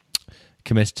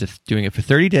commits to doing it for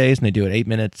 30 days, and they do it 8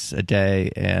 minutes a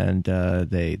day, and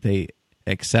they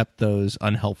accept those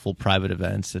unhelpful private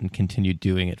events and continue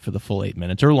doing it for the full 8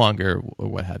 minutes or longer or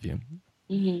what have you.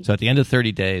 Mm-hmm. So at the end of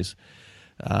 30 days,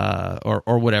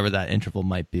 or whatever that interval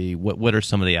might be, what are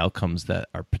some of the outcomes that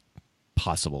are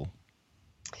possible?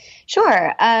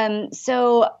 Sure.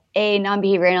 So a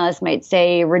non-behavior analyst might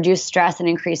say reduce stress and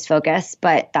increase focus,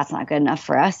 but that's not good enough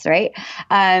for us, right?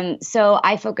 So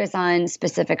I focus on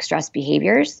specific stress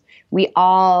behaviors.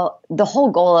 The whole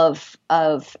goal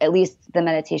of at least the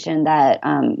meditation that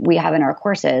we have in our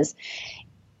courses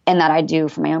and that I do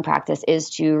for my own practice is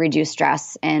to reduce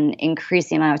stress and increase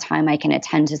the amount of time I can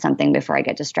attend to something before I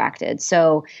get distracted.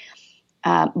 So,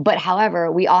 but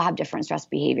however, we all have different stress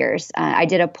behaviors. I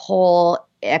did a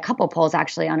couple polls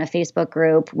actually on a Facebook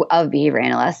group of behavior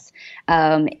analysts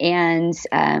and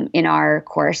in our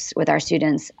course with our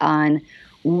students on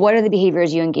what are the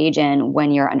behaviors you engage in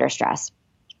when you're under stress.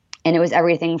 And it was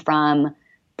everything from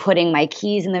putting my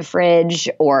keys in the fridge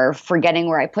or forgetting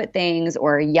where I put things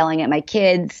or yelling at my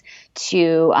kids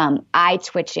to eye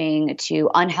twitching to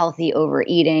unhealthy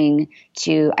overeating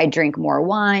to I drink more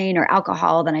wine or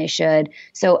alcohol than I should.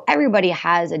 So everybody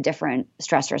has a different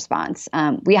stress response.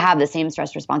 We have the same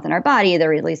stress response in our body, the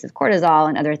release of cortisol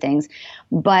and other things,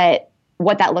 but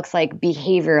what that looks like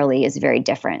behaviorally is very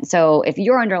different. So if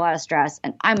you're under a lot of stress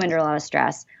and I'm under a lot of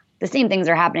stress, the same things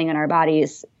are happening in our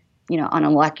bodies, on a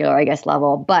molecular,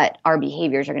 level, but our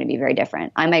behaviors are going to be very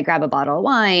different. I might grab a bottle of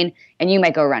wine and you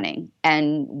might go running.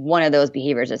 And one of those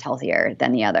behaviors is healthier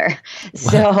than the other.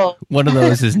 So one of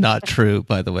those is not true,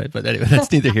 by the way, but anyway,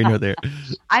 that's neither here nor there.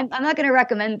 I'm not going to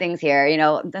recommend things here,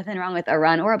 nothing wrong with a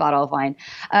run or a bottle of wine.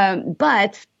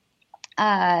 But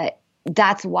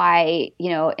that's why,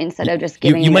 instead of just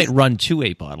giving you might run to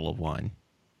a bottle of wine.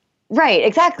 Right,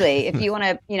 exactly. If you want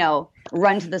to,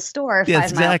 run to the store 5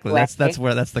 miles exactly. away.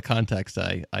 That's the context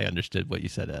I understood what you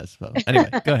said as. So anyway,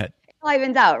 go ahead. It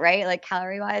evens out, right?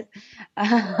 Calorie wise.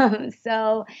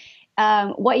 So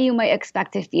what you might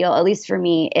expect to feel, at least for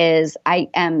me, is I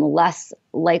am less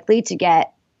likely to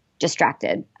get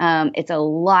distracted. It's a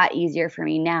lot easier for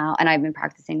me now, and I've been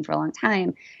practicing for a long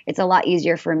time. It's a lot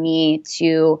easier for me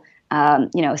to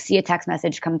see a text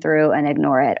message come through and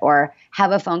ignore it, or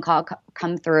have a phone call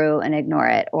come through and ignore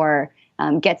it, or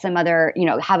get some other,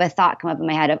 have a thought come up in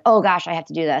my head of, oh gosh, I have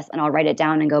to do this, and I'll write it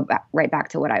down and go right back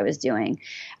to what I was doing.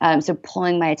 So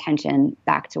pulling my attention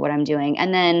back to what I'm doing.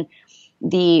 And then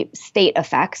the state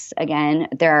effects, again,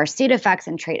 there are state effects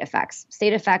and trait effects.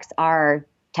 State effects are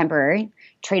temporary.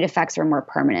 Trait effects are more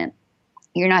permanent.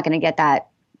 You're not going to get that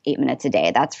 8 minutes a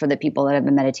day. That's for the people that have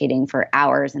been meditating for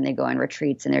hours and they go on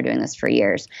retreats and they're doing this for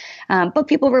years. But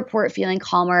people report feeling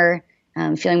calmer,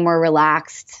 feeling more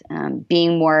relaxed,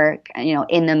 being more,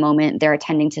 in the moment. They're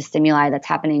attending to stimuli that's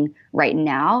happening right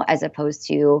now, as opposed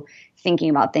to thinking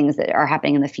about things that are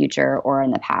happening in the future or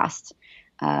in the past.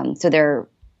 So they're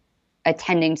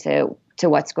attending to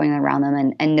what's going on around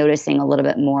them and noticing a little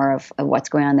bit more of what's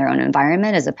going on in their own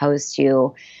environment, as opposed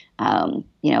to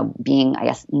being,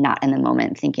 not in the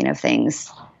moment, thinking of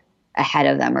things ahead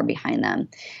of them or behind them.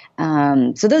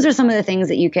 So those are some of the things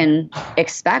that you can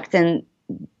expect. And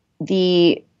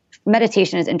the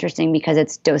meditation is interesting because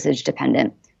it's dosage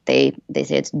dependent. They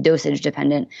say it's dosage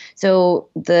dependent. So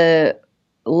the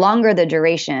longer the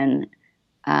duration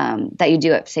that you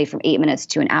do it, say from 8 minutes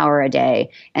to an hour a day,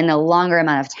 and the longer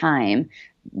amount of time,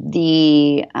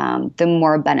 the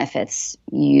more benefits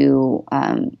you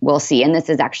will see. And this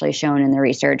is actually shown in the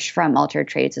research from Altered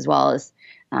Traits, as well as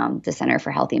the Center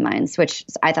for Healthy Minds, which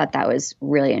I thought that was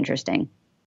really interesting.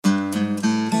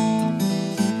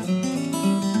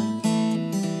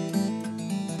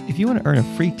 If you want to earn a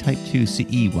free Type 2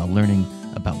 CE while learning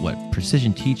about what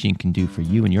precision teaching can do for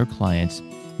you and your clients,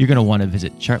 you're going to want to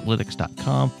visit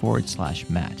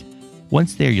chartlytics.com/Matt.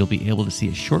 Once there, you'll be able to see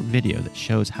a short video that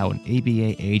shows how an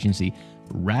ABA agency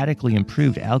radically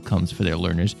improved outcomes for their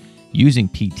learners using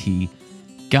PT,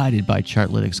 guided by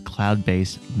Chartlytics'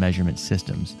 cloud-based measurement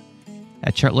systems.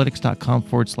 At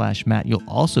chartlytics.com/Matt, you'll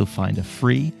also find a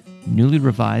free, newly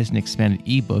revised and expanded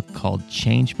ebook called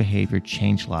Change Behavior,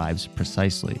 Change Lives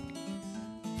Precisely.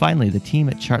 Finally, the team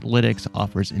at Chartlytics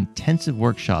offers intensive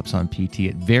workshops on PT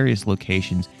at various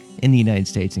locations in the United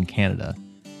States and Canada.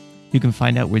 You can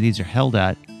find out where these are held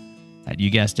at, you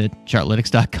guessed it,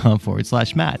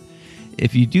 chartlytics.com/Matt.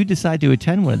 If you do decide to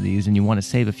attend one of these and you want to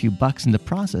save a few bucks in the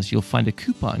process, you'll find a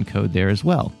coupon code there as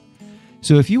well.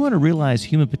 So if you want to realize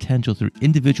human potential through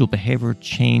individual behavior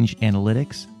change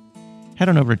analytics, head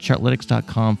on over to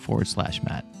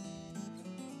chartlytics.com/Matt.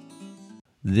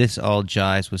 This all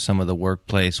jives with some of the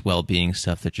workplace well-being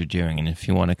stuff that you're doing, and if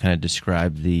you want to kind of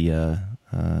describe the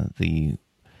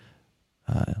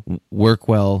work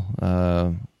well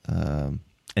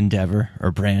endeavor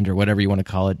or brand or whatever you want to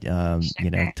call it.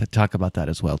 To talk about that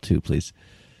as well too, please.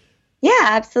 Yeah,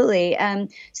 absolutely.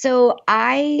 So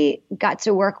I got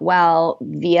to work well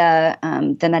via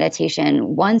the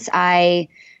meditation. Once I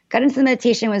got into the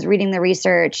meditation, was reading the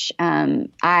research.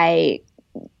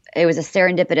 It was a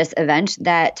serendipitous event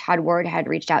that Todd Ward had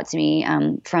reached out to me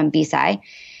from BSI.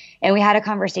 And we had a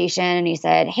conversation and he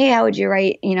said, hey, how would you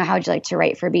write? How would you like to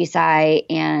write for BSI?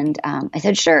 And I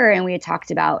said, sure. And we had talked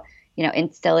about,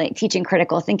 teaching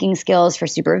critical thinking skills for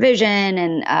supervision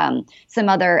and some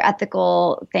other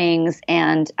ethical things.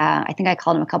 And I think I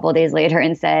called him a couple of days later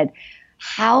and said,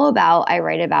 how about I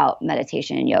write about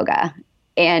meditation and yoga?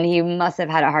 And he must have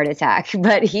had a heart attack,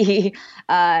 but he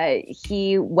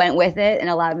went with it and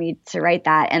allowed me to write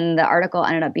that. And the article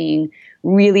ended up being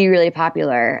really, really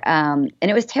popular. And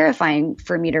it was terrifying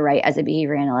for me to write as a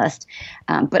behavior analyst.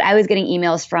 But I was getting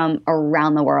emails from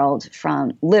around the world,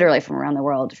 from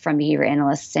behavior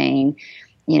analysts saying,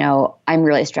 I'm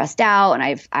really stressed out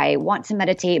and I want to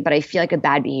meditate, but I feel like a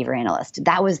bad behavior analyst.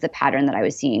 That was the pattern that I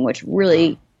was seeing, which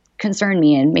really concerned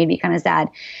me and made me kind of sad.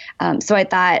 So I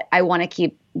thought I want to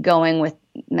keep going with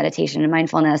meditation and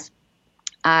mindfulness.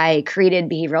 I created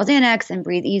Behavioral Xanax and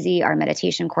Breathe Easy, our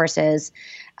meditation courses.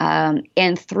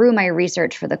 And through my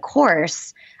research for the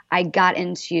course, I got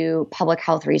into public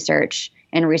health research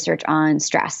and research on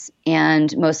stress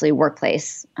and mostly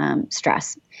workplace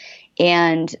stress.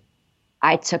 And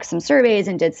I took some surveys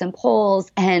and did some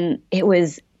polls, and it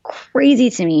was crazy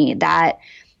to me that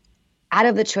out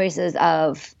of the choices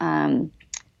of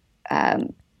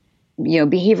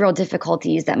behavioral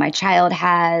difficulties that my child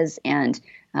has and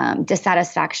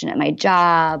dissatisfaction at my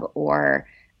job or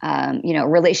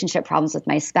relationship problems with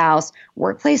my spouse,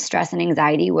 workplace stress and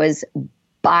anxiety was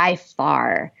by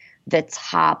far the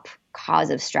top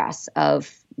cause of stress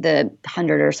of the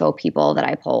 100 or so people that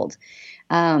I polled.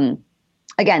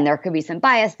 Again, there could be some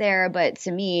bias there, but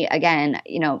to me, again,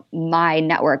 my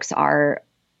networks are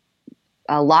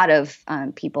a lot of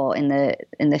people in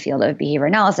the field of behavior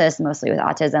analysis, mostly with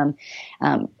autism.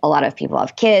 A lot of people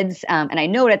have kids, and I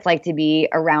know what it's like to be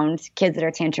around kids that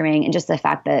are tantruming, and just the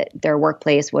fact that their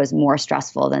workplace was more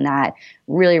stressful than that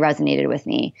really resonated with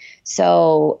me.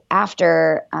 So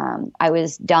after I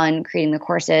was done creating the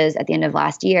courses at the end of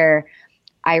last year,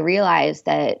 I realized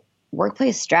that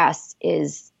workplace stress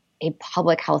is a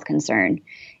public health concern.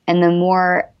 And the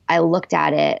more I looked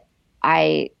at it,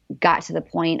 I got to the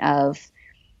point of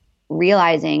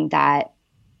realizing that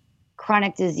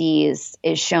chronic disease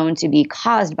is shown to be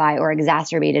caused by or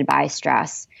exacerbated by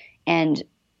stress. And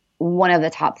one of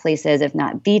the top places, if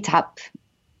not the top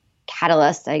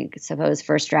catalyst, I suppose,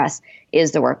 for stress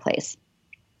is the workplace.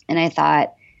 And I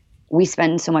thought, we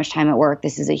spend so much time at work.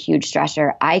 This is a huge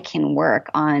stressor. I can work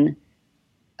on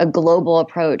a global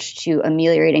approach to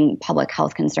ameliorating public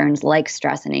health concerns like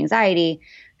stress and anxiety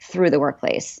through the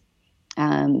workplace.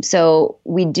 So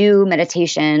we do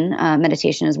meditation.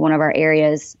 Meditation is one of our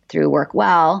areas through Work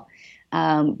Well,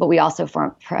 but we also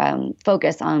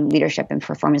focus on leadership and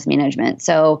performance management.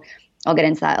 So I'll get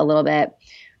into that a little bit.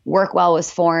 Work Well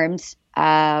was formed,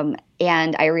 and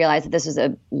I realized that this was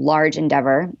a large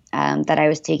endeavor that I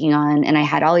was taking on, and I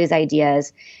had all these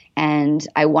ideas, and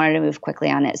I wanted to move quickly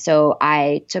on it. So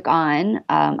I took on,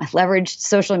 I leveraged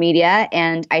social media,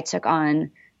 and I took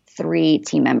on 3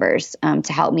 team members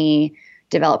to help me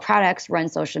develop products, run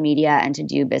social media, and to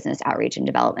do business outreach and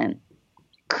development.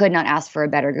 Could not ask for a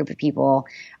better group of people.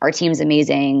 Our team's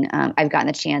amazing. I've gotten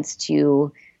the chance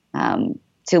to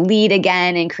lead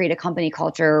again and create a company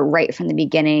culture right from the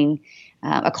beginning,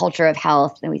 a culture of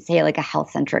health. And we say like a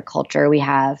health-centric culture we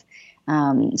have.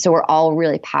 So we're all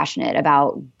really passionate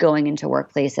about going into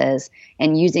workplaces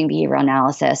and using behavioral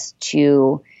analysis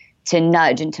to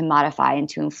nudge and to modify and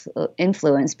to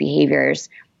influence behaviors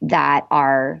that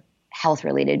are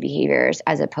health-related behaviors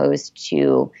as opposed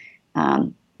to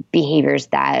behaviors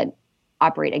that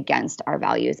operate against our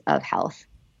values of health.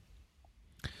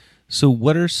 So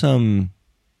what are some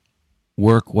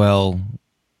Work Well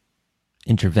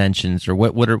interventions, or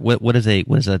what is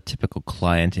a typical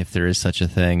client, if there is such a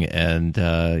thing? And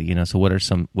so what are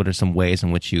some ways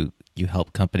in which you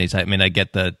help companies? I mean, I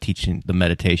get the teaching, the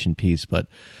meditation piece, but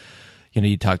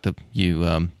you talked about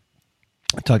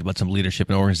some leadership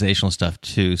and organizational stuff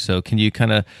too. So can you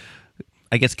kind of,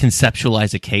 I guess,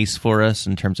 conceptualize a case for us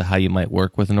in terms of how you might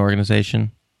work with an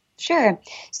organization? Sure.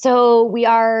 So we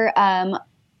are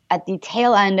at the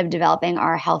tail end of developing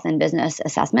our health and business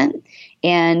assessment.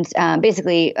 And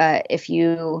basically, if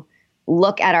you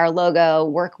look at our logo,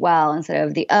 Work Well, instead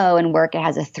of the O in work, it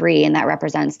has a 3, and that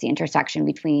represents the intersection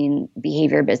between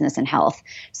behavior, business, and health.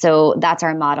 So that's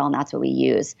our model, and that's what we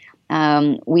use.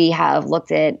 We have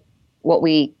looked at what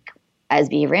we, as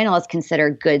behavior analysts, consider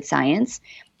good science,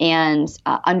 and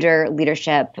under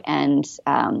leadership and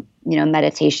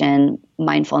meditation,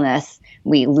 mindfulness,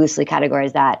 we loosely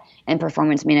categorize that, and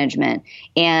performance management.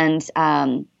 And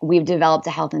we've developed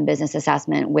a health and business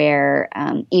assessment where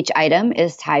each item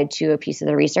is tied to a piece of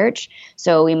the research.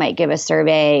 So we might give a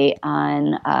survey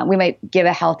on, we might give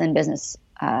a health and business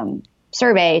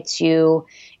survey to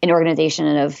an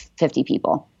organization of 50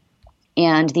 people.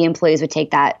 And the employees would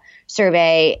take that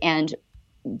survey. And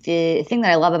the thing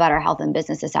that I love about our health and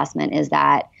business assessment is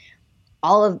that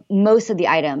most of the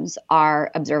items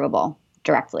are observable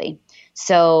directly.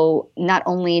 So not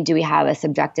only do we have a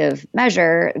subjective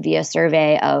measure via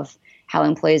survey of how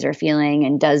employees are feeling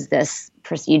and does this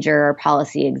procedure or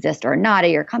policy exist or not at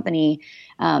your company,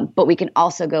 but we can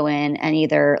also go in and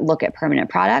either look at permanent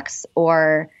products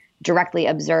or directly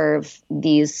observe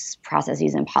these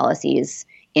processes and policies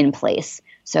in place.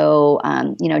 So,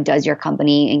 does your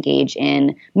company engage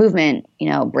in movement,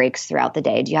 breaks throughout the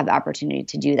day? Do you have the opportunity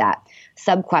to do that?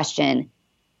 Sub-question,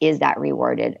 is that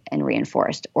rewarded and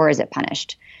reinforced, or is it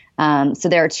punished? So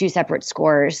there are two separate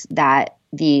scores that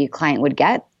the client would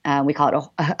get. We call it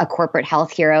a corporate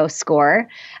health hero score.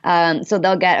 So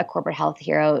they'll get a corporate health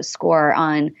hero score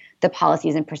on the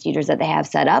policies and procedures that they have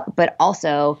set up, but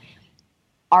also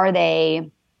are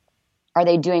they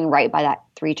doing right by that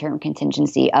 3-term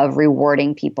contingency of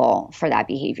rewarding people for that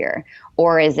behavior?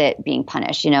 Or is it being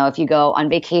punished? If you go on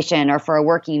vacation or for a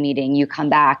working meeting, you come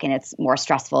back and it's more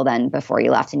stressful than before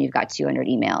you left and you've got 200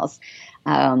 emails.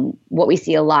 What we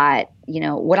see a lot,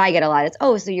 what I get a lot is,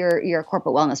 oh, so you're a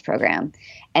corporate wellness program.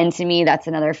 And to me, that's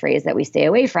another phrase that we stay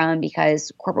away from,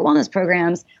 because corporate wellness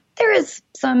programs, there is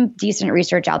some decent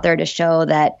research out there to show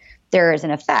that there is an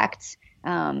effect,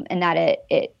 and that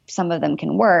some of them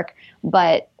can work,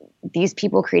 but these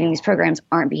people creating these programs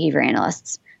aren't behavior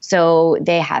analysts. So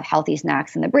they have healthy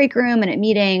snacks in the break room and at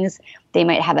meetings. They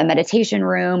might have a meditation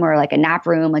room or like a nap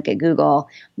room, like at Google.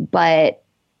 But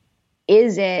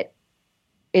is the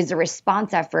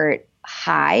response effort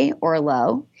high or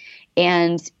low?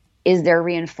 And is there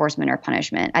reinforcement or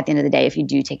punishment at the end of the day if you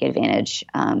do take advantage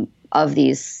of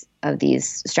these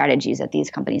strategies that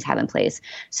these companies have in place?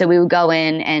 So we would go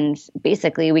in and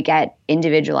basically we get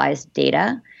individualized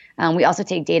data. We also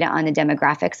take data on the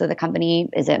demographics of the company.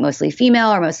 Is it mostly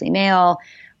female or mostly male?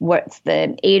 What's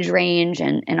the age range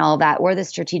and all that? What are the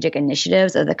strategic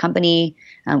initiatives of the company?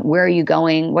 Where are you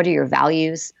going? What are your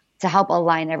values? To help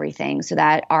align everything so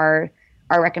that our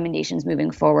recommendations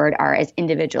moving forward are as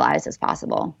individualized as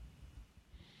possible.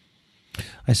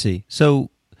 I see. So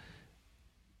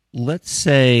let's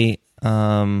say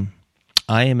I am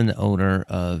an owner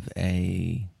of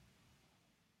an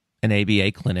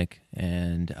ABA clinic,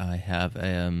 and I have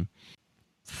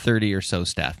 30 or so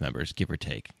staff members, give or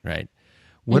take, right?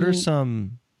 What are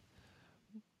some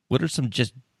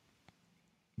just,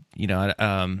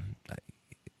 it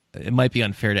might be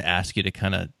unfair to ask you to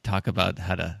kind of talk about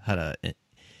how to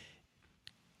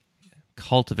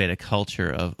cultivate a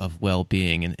culture of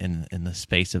well-being in the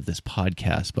space of this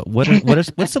podcast, but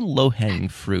what's some low-hanging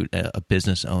fruit a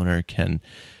business owner can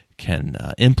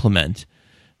implement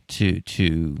to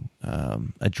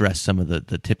address some of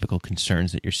the typical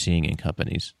concerns that you're seeing in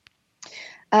companies?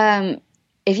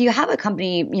 If you have a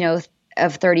company,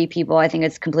 of 30 people, I think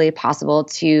it's completely possible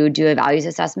to do a values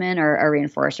assessment or a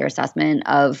reinforcer assessment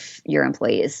of your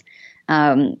employees.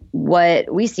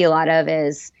 What we see a lot of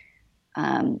is,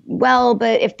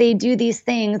 but if they do these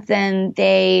things, then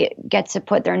they get to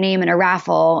put their name in a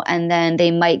raffle, and then they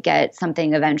might get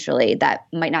something eventually that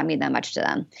might not mean that much to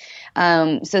them.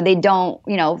 So they don't,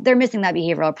 they're missing that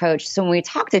behavioral approach. So when we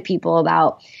talk to people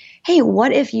about, hey,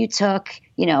 what if you took,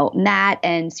 Matt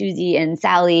and Susie and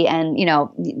Sally and,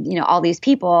 all these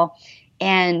people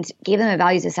and gave them a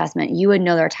values assessment, you would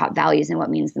know their top values and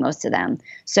what means the most to them.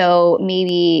 So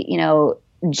maybe,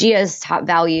 Gia's top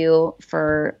value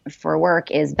for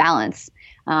work is balance.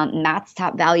 Matt's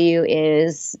top value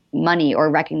is money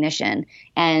or recognition.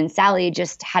 And Sally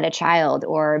just had a child,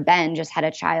 or Ben just had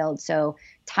a child. So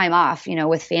time off,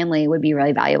 with family would be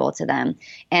really valuable to them.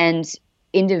 And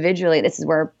individually, this is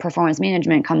where performance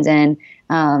management comes in,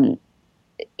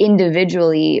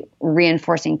 individually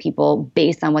reinforcing people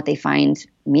based on what they find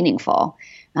meaningful.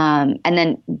 And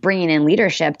then bringing in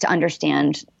leadership to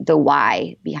understand the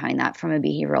why behind that from a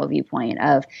behavioral viewpoint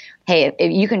of, hey,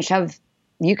 if you can shove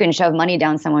money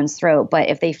down someone's throat, but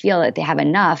if they feel that they have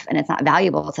enough and it's not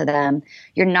valuable to them,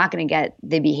 you're not going to get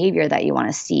the behavior that you want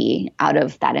to see out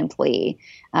of that employee.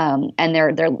 And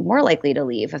they're more likely to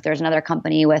leave if there's another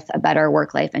company with a better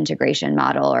work-life integration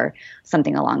model or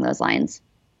something along those lines.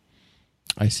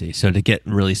 I see. So to get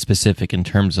really specific in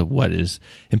terms of what is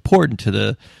important to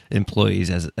the employees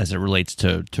as it relates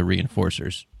to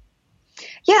reinforcers.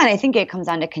 Yeah, and I think it comes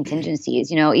down to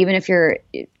contingencies. Even if you're,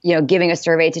 giving a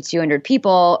survey to 200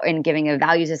 people and giving a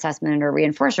values assessment or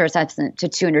reinforcer assessment to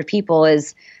 200 people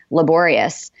is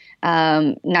laborious.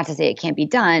 Not to say it can't be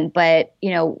done, but,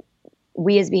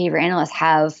 we as behavior analysts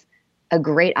have a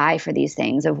great eye for these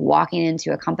things of walking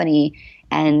into a company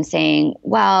and saying,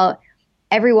 well,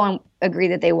 everyone agree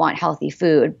that they want healthy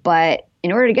food, but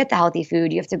in order to get the healthy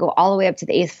food, you have to go all the way up to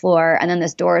the 8th floor, and then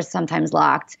this door is sometimes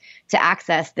locked to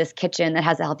access this kitchen that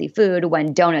has the healthy food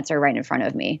when donuts are right in front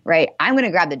of me, right? I'm going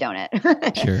to grab the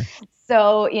donut. Sure.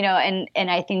 So, and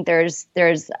I think there's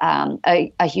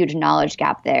a huge knowledge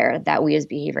gap there that we as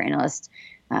behavior analysts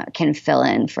can fill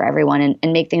in for everyone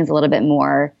and make things a little bit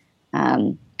more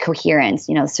coherent,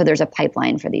 so there's a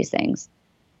pipeline for these things.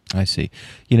 I see.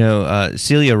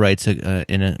 Celia writes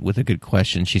with a good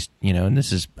question. She's, and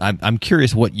this is, I'm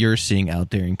curious what you're seeing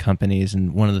out there in companies.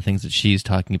 And one of the things that she's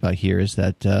talking about here is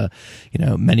that,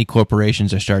 many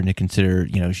corporations are starting to consider,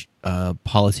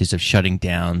 policies of shutting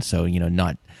down. So,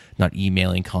 not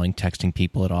emailing, calling, texting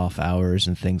people at off hours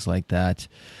and things like that.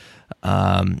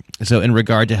 So in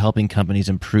regard to helping companies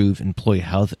improve employee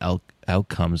health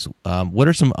outcomes, what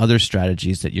are some other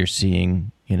strategies that you're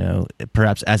seeing,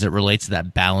 perhaps as it relates to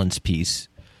that balance piece?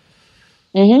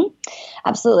 Mm-hmm.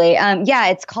 Absolutely.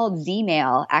 It's called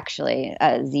Z-mail, actually,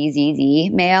 ZZZ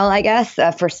mail, I guess,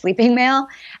 for sleeping mail.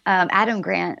 Adam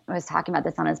Grant was talking about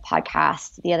this on his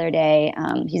podcast the other day.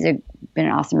 He's been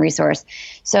an awesome resource.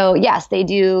 So yes, they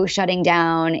do shutting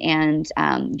down, and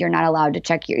you're not allowed to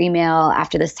check your email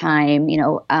after this time,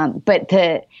 but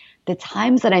the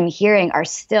times that I'm hearing are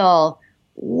still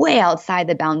way outside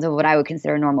the bounds of what I would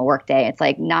consider a normal work day. It's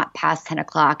like not past 10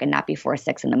 o'clock and not before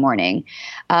 6 in the morning.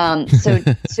 So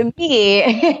to me,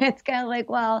 it's kind of like,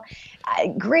 well,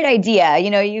 great idea.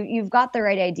 You've got the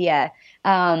right idea.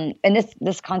 And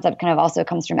this concept kind of also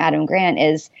comes from Adam Grant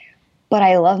but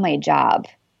I love my job.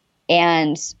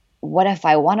 And what if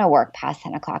I want to work past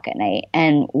 10 o'clock at night?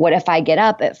 And what if I get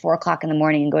up at 4 o'clock in the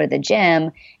morning and go to the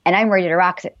gym and I'm ready to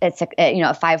rock at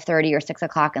 5:30 or 6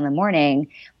 o'clock in the morning,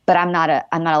 but I'm not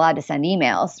allowed to send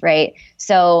emails, right?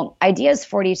 So Ideas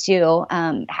 42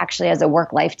 actually has a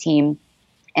work-life team.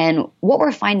 And what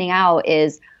we're finding out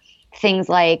is things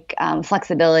like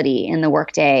flexibility in the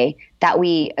workday that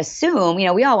we assume,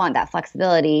 we all want that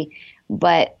flexibility,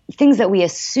 but things that we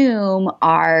assume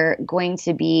are going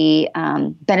to be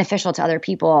beneficial to other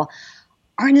people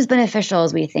aren't as beneficial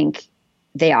as we think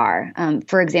they are.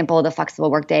 For example, the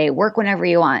flexible workday, work whenever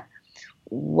you want.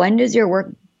 When does your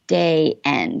work day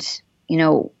end?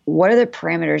 What are the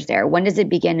parameters there? When does it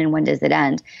begin and when does it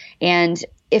end? And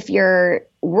if you're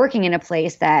working in a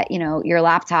place that, your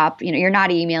laptop, you're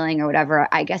not emailing or whatever,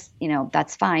 I guess,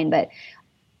 that's fine. But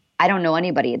I don't know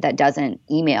anybody that doesn't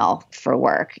email for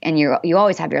work, and you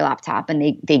always have your laptop,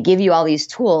 and they give you all these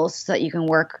tools so that you can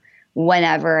work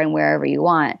whenever and wherever you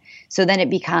want. So then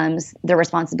it becomes the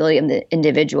responsibility of the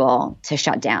individual to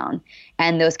shut down.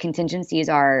 And those contingencies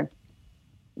are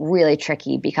really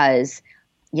tricky because,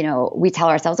 we tell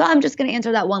ourselves, oh, I'm just going to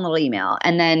answer that one little email.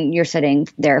 And then you're sitting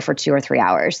there for 2 or 3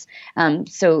 hours.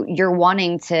 So you're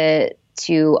wanting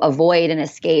to avoid and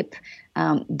escape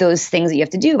those things that you have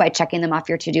to do by checking them off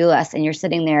your to-do list, and you're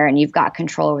sitting there and you've got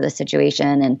control over the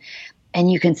situation, and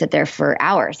you can sit there for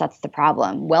hours. That's the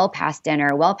problem. Well past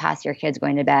dinner, well past your kids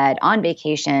going to bed, on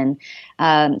vacation.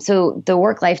 So the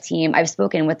work-life team, I've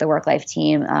spoken with the work-life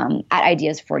team at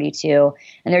Ideas 42,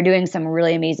 and they're doing some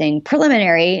really amazing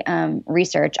preliminary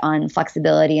research on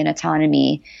flexibility and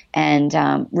autonomy, and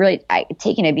really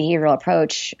taking a behavioral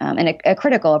approach and a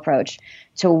critical approach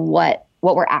to what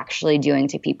we're actually doing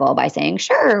to people by saying,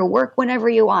 sure, work whenever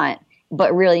you want,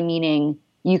 but really meaning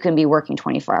you can be working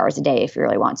 24 hours a day if you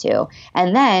really want to.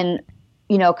 And then,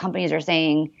 companies are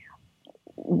saying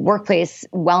workplace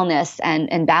wellness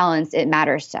and balance, it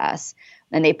matters to us.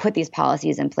 And they put these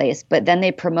policies in place, but then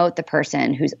they promote the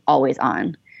person who's always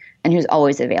on and who's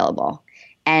always available.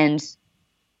 And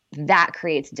that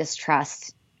creates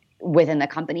distrust within the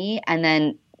company. And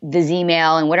then the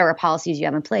Z-mail and whatever policies you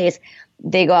have in place,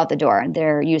 they go out the door and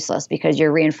they're useless because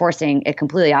you're reinforcing a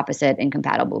completely opposite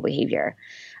incompatible behavior.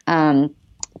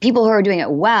 People who are doing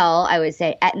it well, I would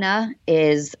say Aetna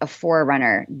is a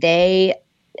forerunner.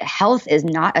 Health is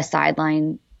not a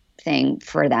sideline thing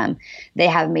for them. They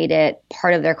have made it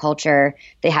part of their culture.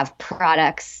 They have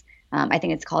products. I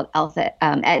think it's called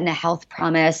Aetna Health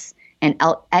Promise. and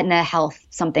Aetna Health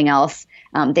something else.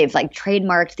 They've like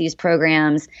trademarked these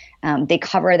programs. They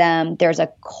cover them. There's a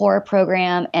core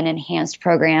program, an enhanced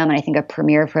program, and I think a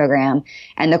premier program.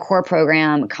 And the core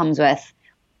program comes with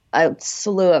a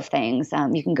slew of things.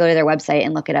 You can go to their website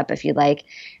and look it up if you'd like.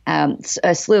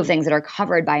 A slew of things that are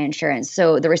covered by insurance.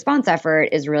 So the response effort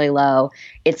is really low.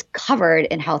 It's covered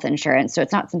in health insurance. So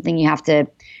it's not something you have to,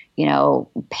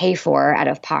 pay for out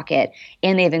of pocket.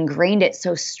 And they've ingrained it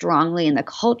so strongly in the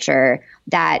culture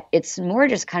that it's more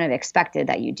just kind of expected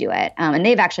that you do it. And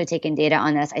they've actually taken data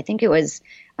on this. I think it was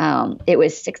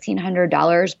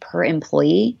 $1,600 per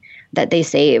employee that they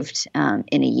saved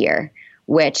in a year,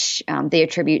 which they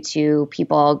attribute to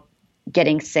people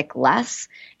getting sick less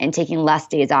and taking less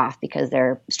days off because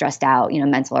they're stressed out,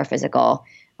 mental or physical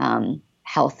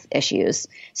health issues.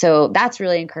 So that's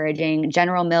really encouraging.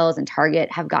 General Mills and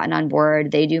Target have gotten on board.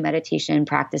 They do meditation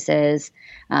practices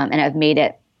and have made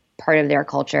it part of their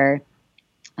culture.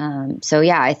 So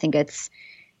yeah, I think it's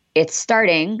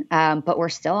starting, but we're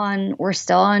still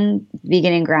on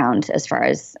beginning ground as far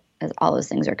as all those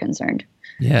things are concerned.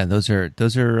 Yeah, those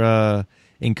are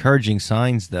encouraging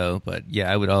signs, though. But yeah,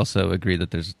 I would also agree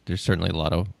that there's certainly a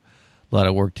lot of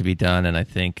work to be done, and I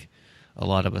think a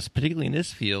lot of us, particularly in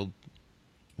this field,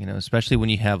 especially when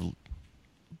you have,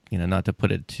 not to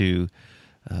put it too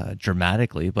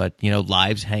dramatically, but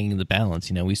lives hanging in the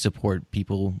balance. We support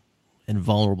people in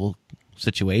vulnerable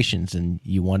situations, and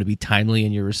you want to be timely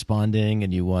in your responding,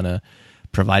 and you want to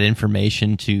provide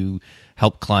information to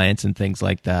help clients and things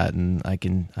like that. And I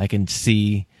can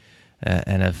see.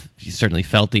 And I've certainly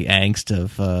felt the angst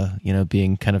of,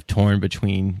 being kind of torn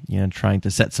between, trying to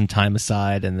set some time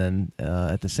aside and then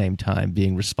at the same time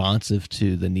being responsive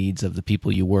to the needs of the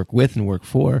people you work with and work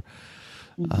for.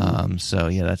 Mm-hmm. So,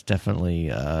 yeah, that's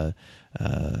definitely, but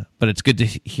it's good to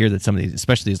hear that some of these,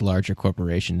 especially these larger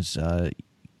corporations,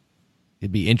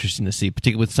 it'd be interesting to see,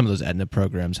 particularly with some of those Aetna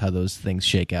programs, how those things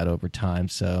shake out over time.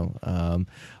 So,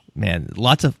 man,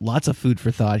 lots of food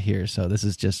for thought here. So this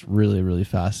is just really, really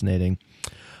fascinating.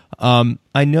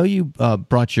 I know you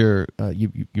brought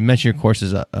you mentioned your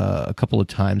courses a couple of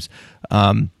times.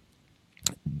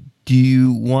 Do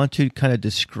you want to kind of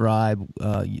describe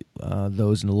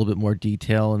those in a little bit more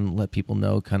detail and let people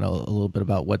know kind of a little bit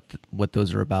about what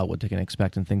those are about, what they can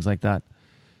expect, and things like that?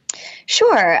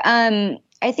 Sure.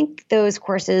 I think those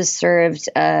courses served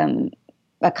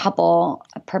a couple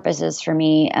purposes for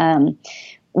me.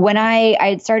 When I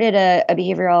had started a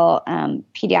behavioral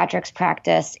pediatrics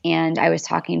practice, and I was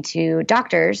talking to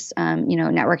doctors,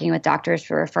 networking with doctors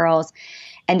for referrals.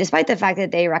 And despite the fact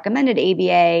that they recommended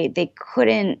ABA, they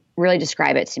couldn't really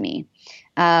describe it to me.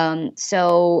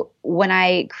 So when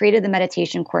I created the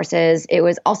meditation courses, it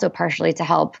was also partially to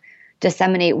help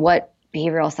disseminate what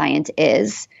behavioral science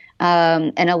is.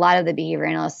 And a lot of the behavior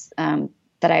analysts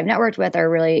that I've networked with are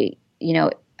really,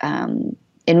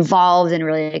 involved and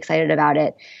really excited about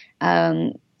it.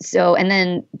 And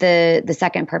then the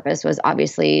second purpose was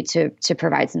obviously to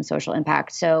provide some social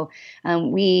impact. So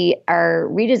we are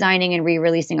redesigning and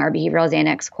re-releasing our Behavioral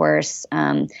Xanax course.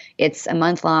 It's a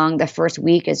month long. The first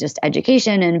week is just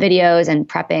education and videos and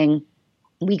prepping.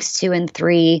 Weeks 2 and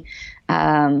 3,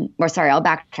 I'll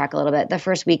backtrack a little bit. The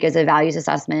first week is a values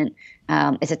assessment.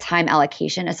 It's a time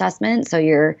allocation assessment. So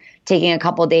you're taking a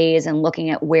couple days and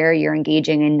looking at where you're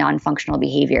engaging in non-functional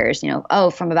behaviors.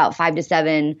 From about 5 to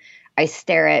 7, I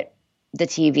stare at the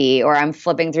TV, or I'm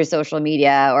flipping through social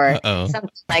media, or something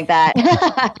like that.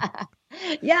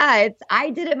 Yeah,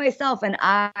 I did it myself, and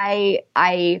I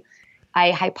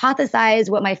hypothesized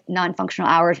what my non-functional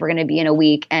hours were going to be in a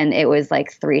week, and it was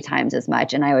like 3 times as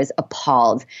much, and I was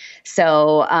appalled.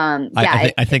 So,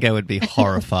 I think I would be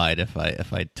horrified if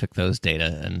I took those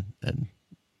data and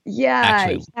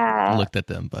actually looked at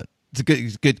them. But it's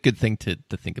a good thing to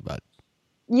think about.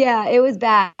 Yeah, it was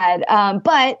bad.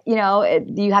 But you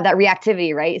have that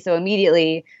reactivity, right? So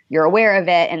immediately you're aware of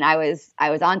it, and I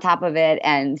was on top of it.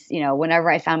 And,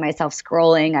 whenever I found myself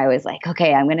scrolling, I was like,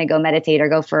 okay, I'm going to go meditate or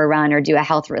go for a run or do a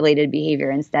health related behavior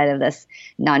instead of this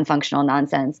non-functional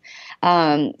nonsense.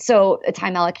 So a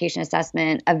time allocation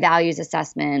assessment, a values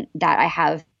assessment that I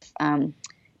have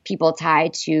people tie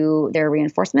to their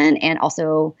reinforcement, and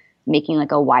also making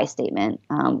like a why statement.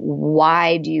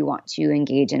 Why do you want to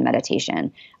engage in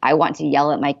meditation? I want to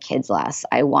yell at my kids less.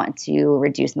 I want to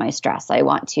reduce my stress. I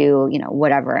want to,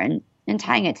 whatever, and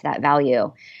tying it to that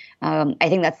value. I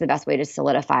think that's the best way to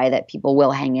solidify that people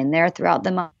will hang in there throughout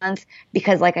the month,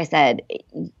 because like I said,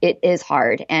 it is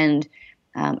hard. And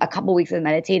a couple weeks of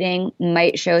meditating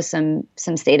might show some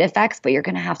state effects, but you're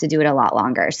going to have to do it a lot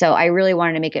longer. So I really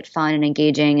wanted to make it fun and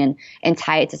engaging and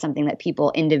tie it to something that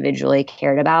people individually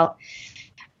cared about.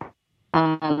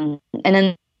 And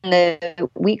then the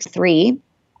week 3,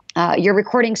 you're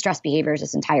recording stress behaviors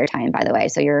this entire time, by the way.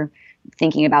 So you're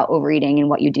thinking about overeating and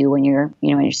what you do when you're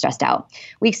stressed out.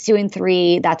 Weeks 2 and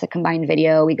 3, that's a combined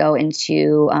video. We go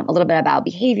into a little bit about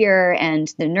behavior and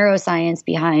the neuroscience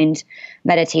behind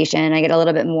meditation. I get a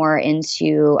little bit more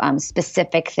into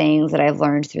specific things that I've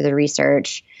learned through the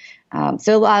research.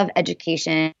 So a lot of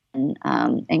education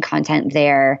and content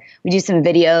there. We do some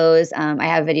videos. I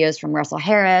have videos from Russell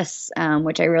Harris,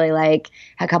 which I really like.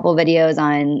 A couple of videos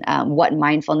on what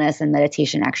mindfulness and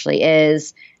meditation actually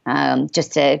is,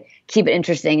 just to keep it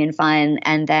interesting and fun.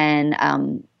 And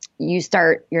then you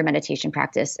start your meditation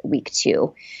practice week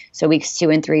 2. So weeks 2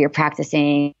 and 3, you're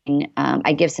practicing.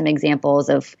 I give some examples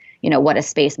of what a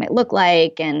space might look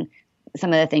like and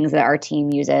some of the things that our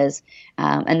team uses.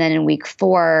 And then in week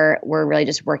 4, we're really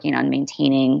just working on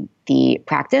maintaining the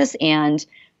practice and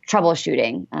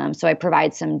troubleshooting. So I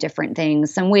provide some different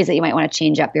things, some ways that you might want to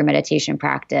change up your meditation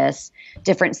practice,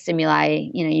 different stimuli,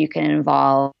 you can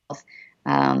involve.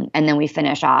 And then we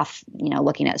finish off,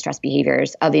 looking at stress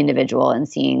behaviors of the individual and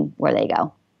seeing where they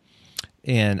go.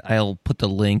 And I'll put the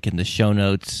link in the show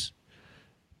notes.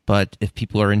 But if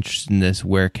people are interested in this,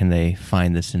 where can they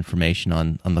find this information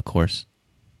on the course?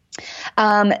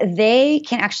 They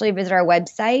can actually visit our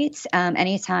website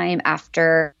anytime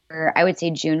after, I would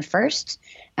say, June 1st.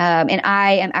 And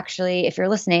I am actually, if you're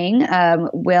listening, am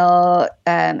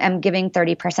giving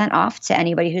 30% off to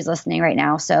anybody who's listening right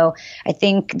now. So I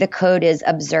think the code is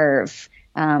OBSERVE,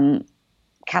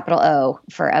 capital O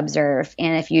for observe.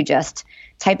 And if you just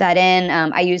type that in,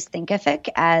 I use Thinkific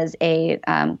as a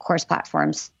course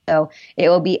platform. So it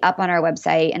will be up on our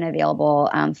website and available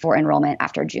for enrollment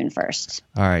after June 1st.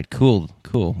 All right, cool.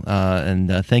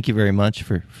 And thank you very much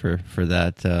for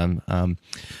that.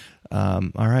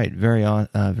 All right,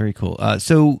 very cool.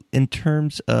 So in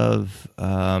terms of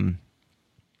and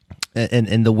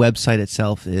the website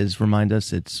itself is, remind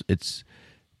us, it's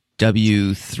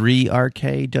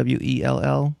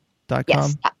W3RKWELL.com?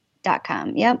 Yes,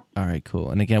 .com. Yep. All right,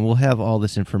 cool. And again, we'll have all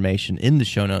this information in the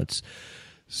show notes.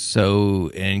 So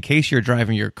in case you're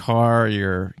driving your car,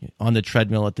 you're on the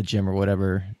treadmill at the gym or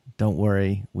whatever, don't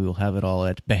worry. We will have it all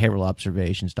at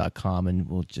behavioralobservations.com. And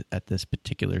we'll at this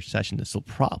particular session, this will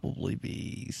probably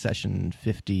be session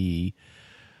 53.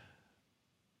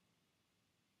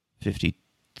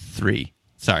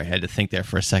 Sorry, I had to think there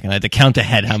for a second. I had to count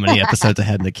ahead how many episodes I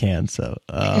had in the can. So,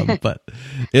 but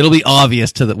it'll be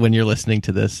obvious when you're listening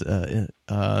to this in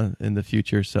the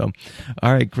future. So,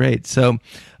 all right, great. So,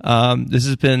 this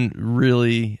has been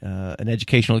really an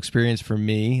educational experience for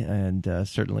me, and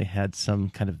certainly had some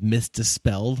kind of myths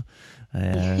dispelled.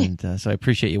 And so I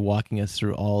appreciate you walking us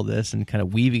through all this and kind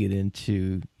of weaving it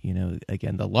into,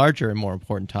 again, the larger and more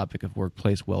important topic of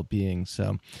workplace well-being.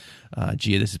 So,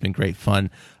 Gia, this has been great fun.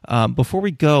 Before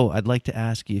we go, I'd like to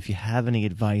ask you if you have any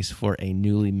advice for a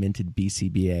newly minted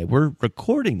BCBA. We're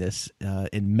recording this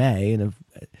in May, and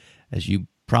as you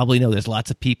probably know, there's lots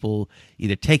of people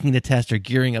either taking the test or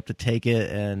gearing up to take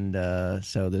it, and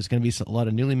so there's going to be a lot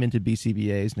of newly minted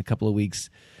BCBAs in a couple of weeks.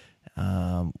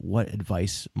 What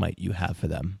advice might you have for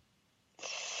them?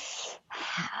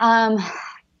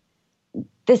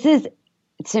 This is,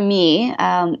 to me,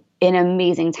 an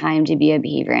amazing time to be a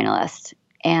behavior analyst.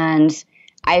 And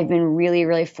I've been really,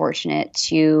 really fortunate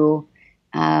to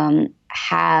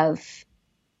have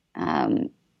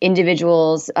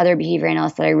individuals, other behavior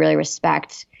analysts that I really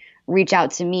respect, reach out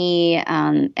to me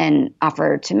and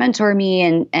offer to mentor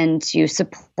me and to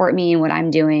support me in what I'm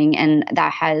doing. And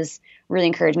that has really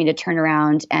encouraged me to turn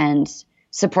around and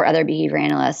support other behavior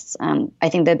analysts. I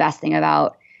think the best thing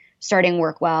about starting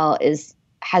WorkWell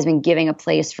has been giving a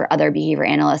place for other behavior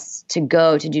analysts to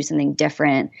go to do something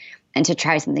different and to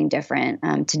try something different,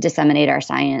 to disseminate our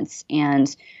science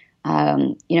and,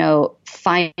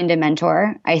 find a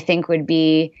mentor, I think would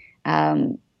be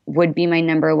my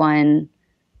number one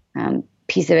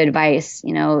piece of advice.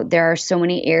 There are so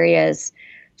many areas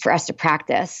for us to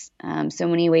practice, so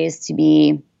many ways to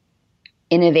be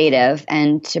innovative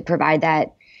and to provide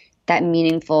that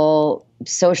meaningful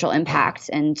social impact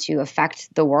and to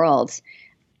affect the world.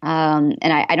 And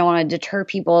I don't want to deter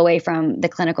people away from the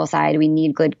clinical side. We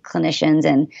need good clinicians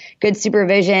and good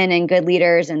supervision and good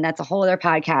leaders. And that's a whole other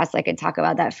podcast. I could talk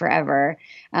about that forever.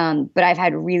 But I've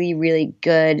had really, really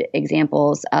good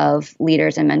examples of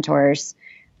leaders and mentors,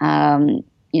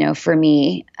 for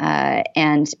me.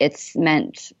 And it's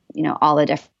meant, all the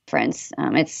difference.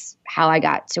 It's how I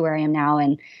got to where I am now.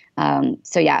 And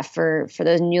for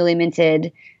those newly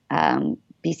minted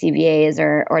BCBAs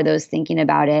or those thinking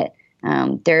about it,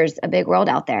 there's a big world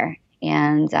out there,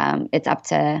 and it's up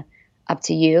to up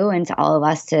to you and to all of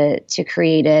us to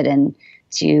create it and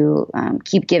to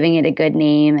keep giving it a good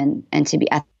name and to be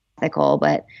ethical,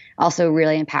 but also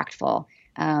really impactful.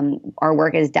 Our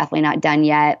work is definitely not done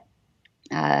yet.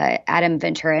 Adam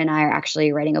Ventura and I are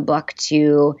actually writing a book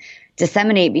to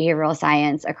disseminate behavioral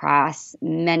science across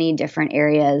many different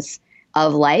areas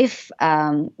of life.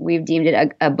 We've deemed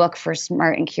it a book for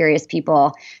smart and curious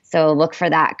people. So look for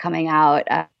that coming out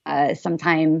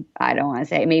sometime, I don't want to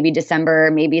say, maybe December,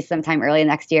 maybe sometime early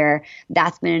next year.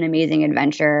 That's been an amazing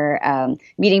adventure.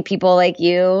 Meeting people like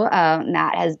you,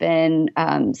 Matt, has been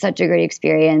such a great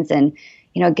experience. And,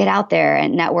 get out there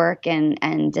and network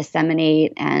and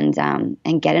disseminate and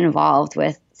get involved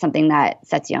with something that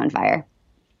sets you on fire.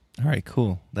 All right,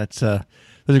 cool. Those are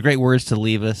great words to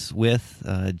leave us with.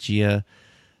 Gia,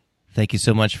 thank you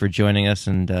so much for joining us,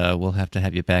 and we'll have to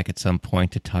have you back at some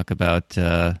point to talk about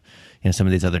some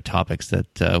of these other topics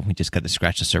that we just got to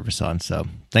scratch the surface on. So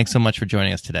thanks so much for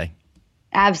joining us today.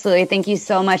 Absolutely. Thank you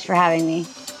so much for having me.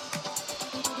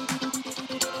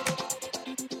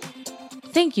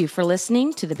 Thank you for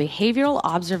listening to the Behavioral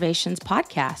Observations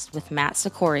podcast with Matt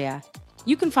Sikoria.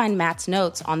 You can find Matt's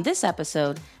notes on this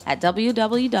episode at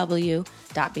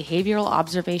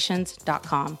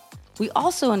www.behavioralobservations.com. We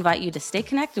also invite you to stay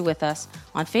connected with us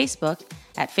on Facebook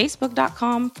at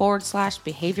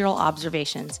facebook.com/behavioral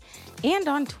observations and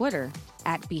on Twitter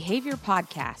at Behavior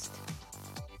Podcast.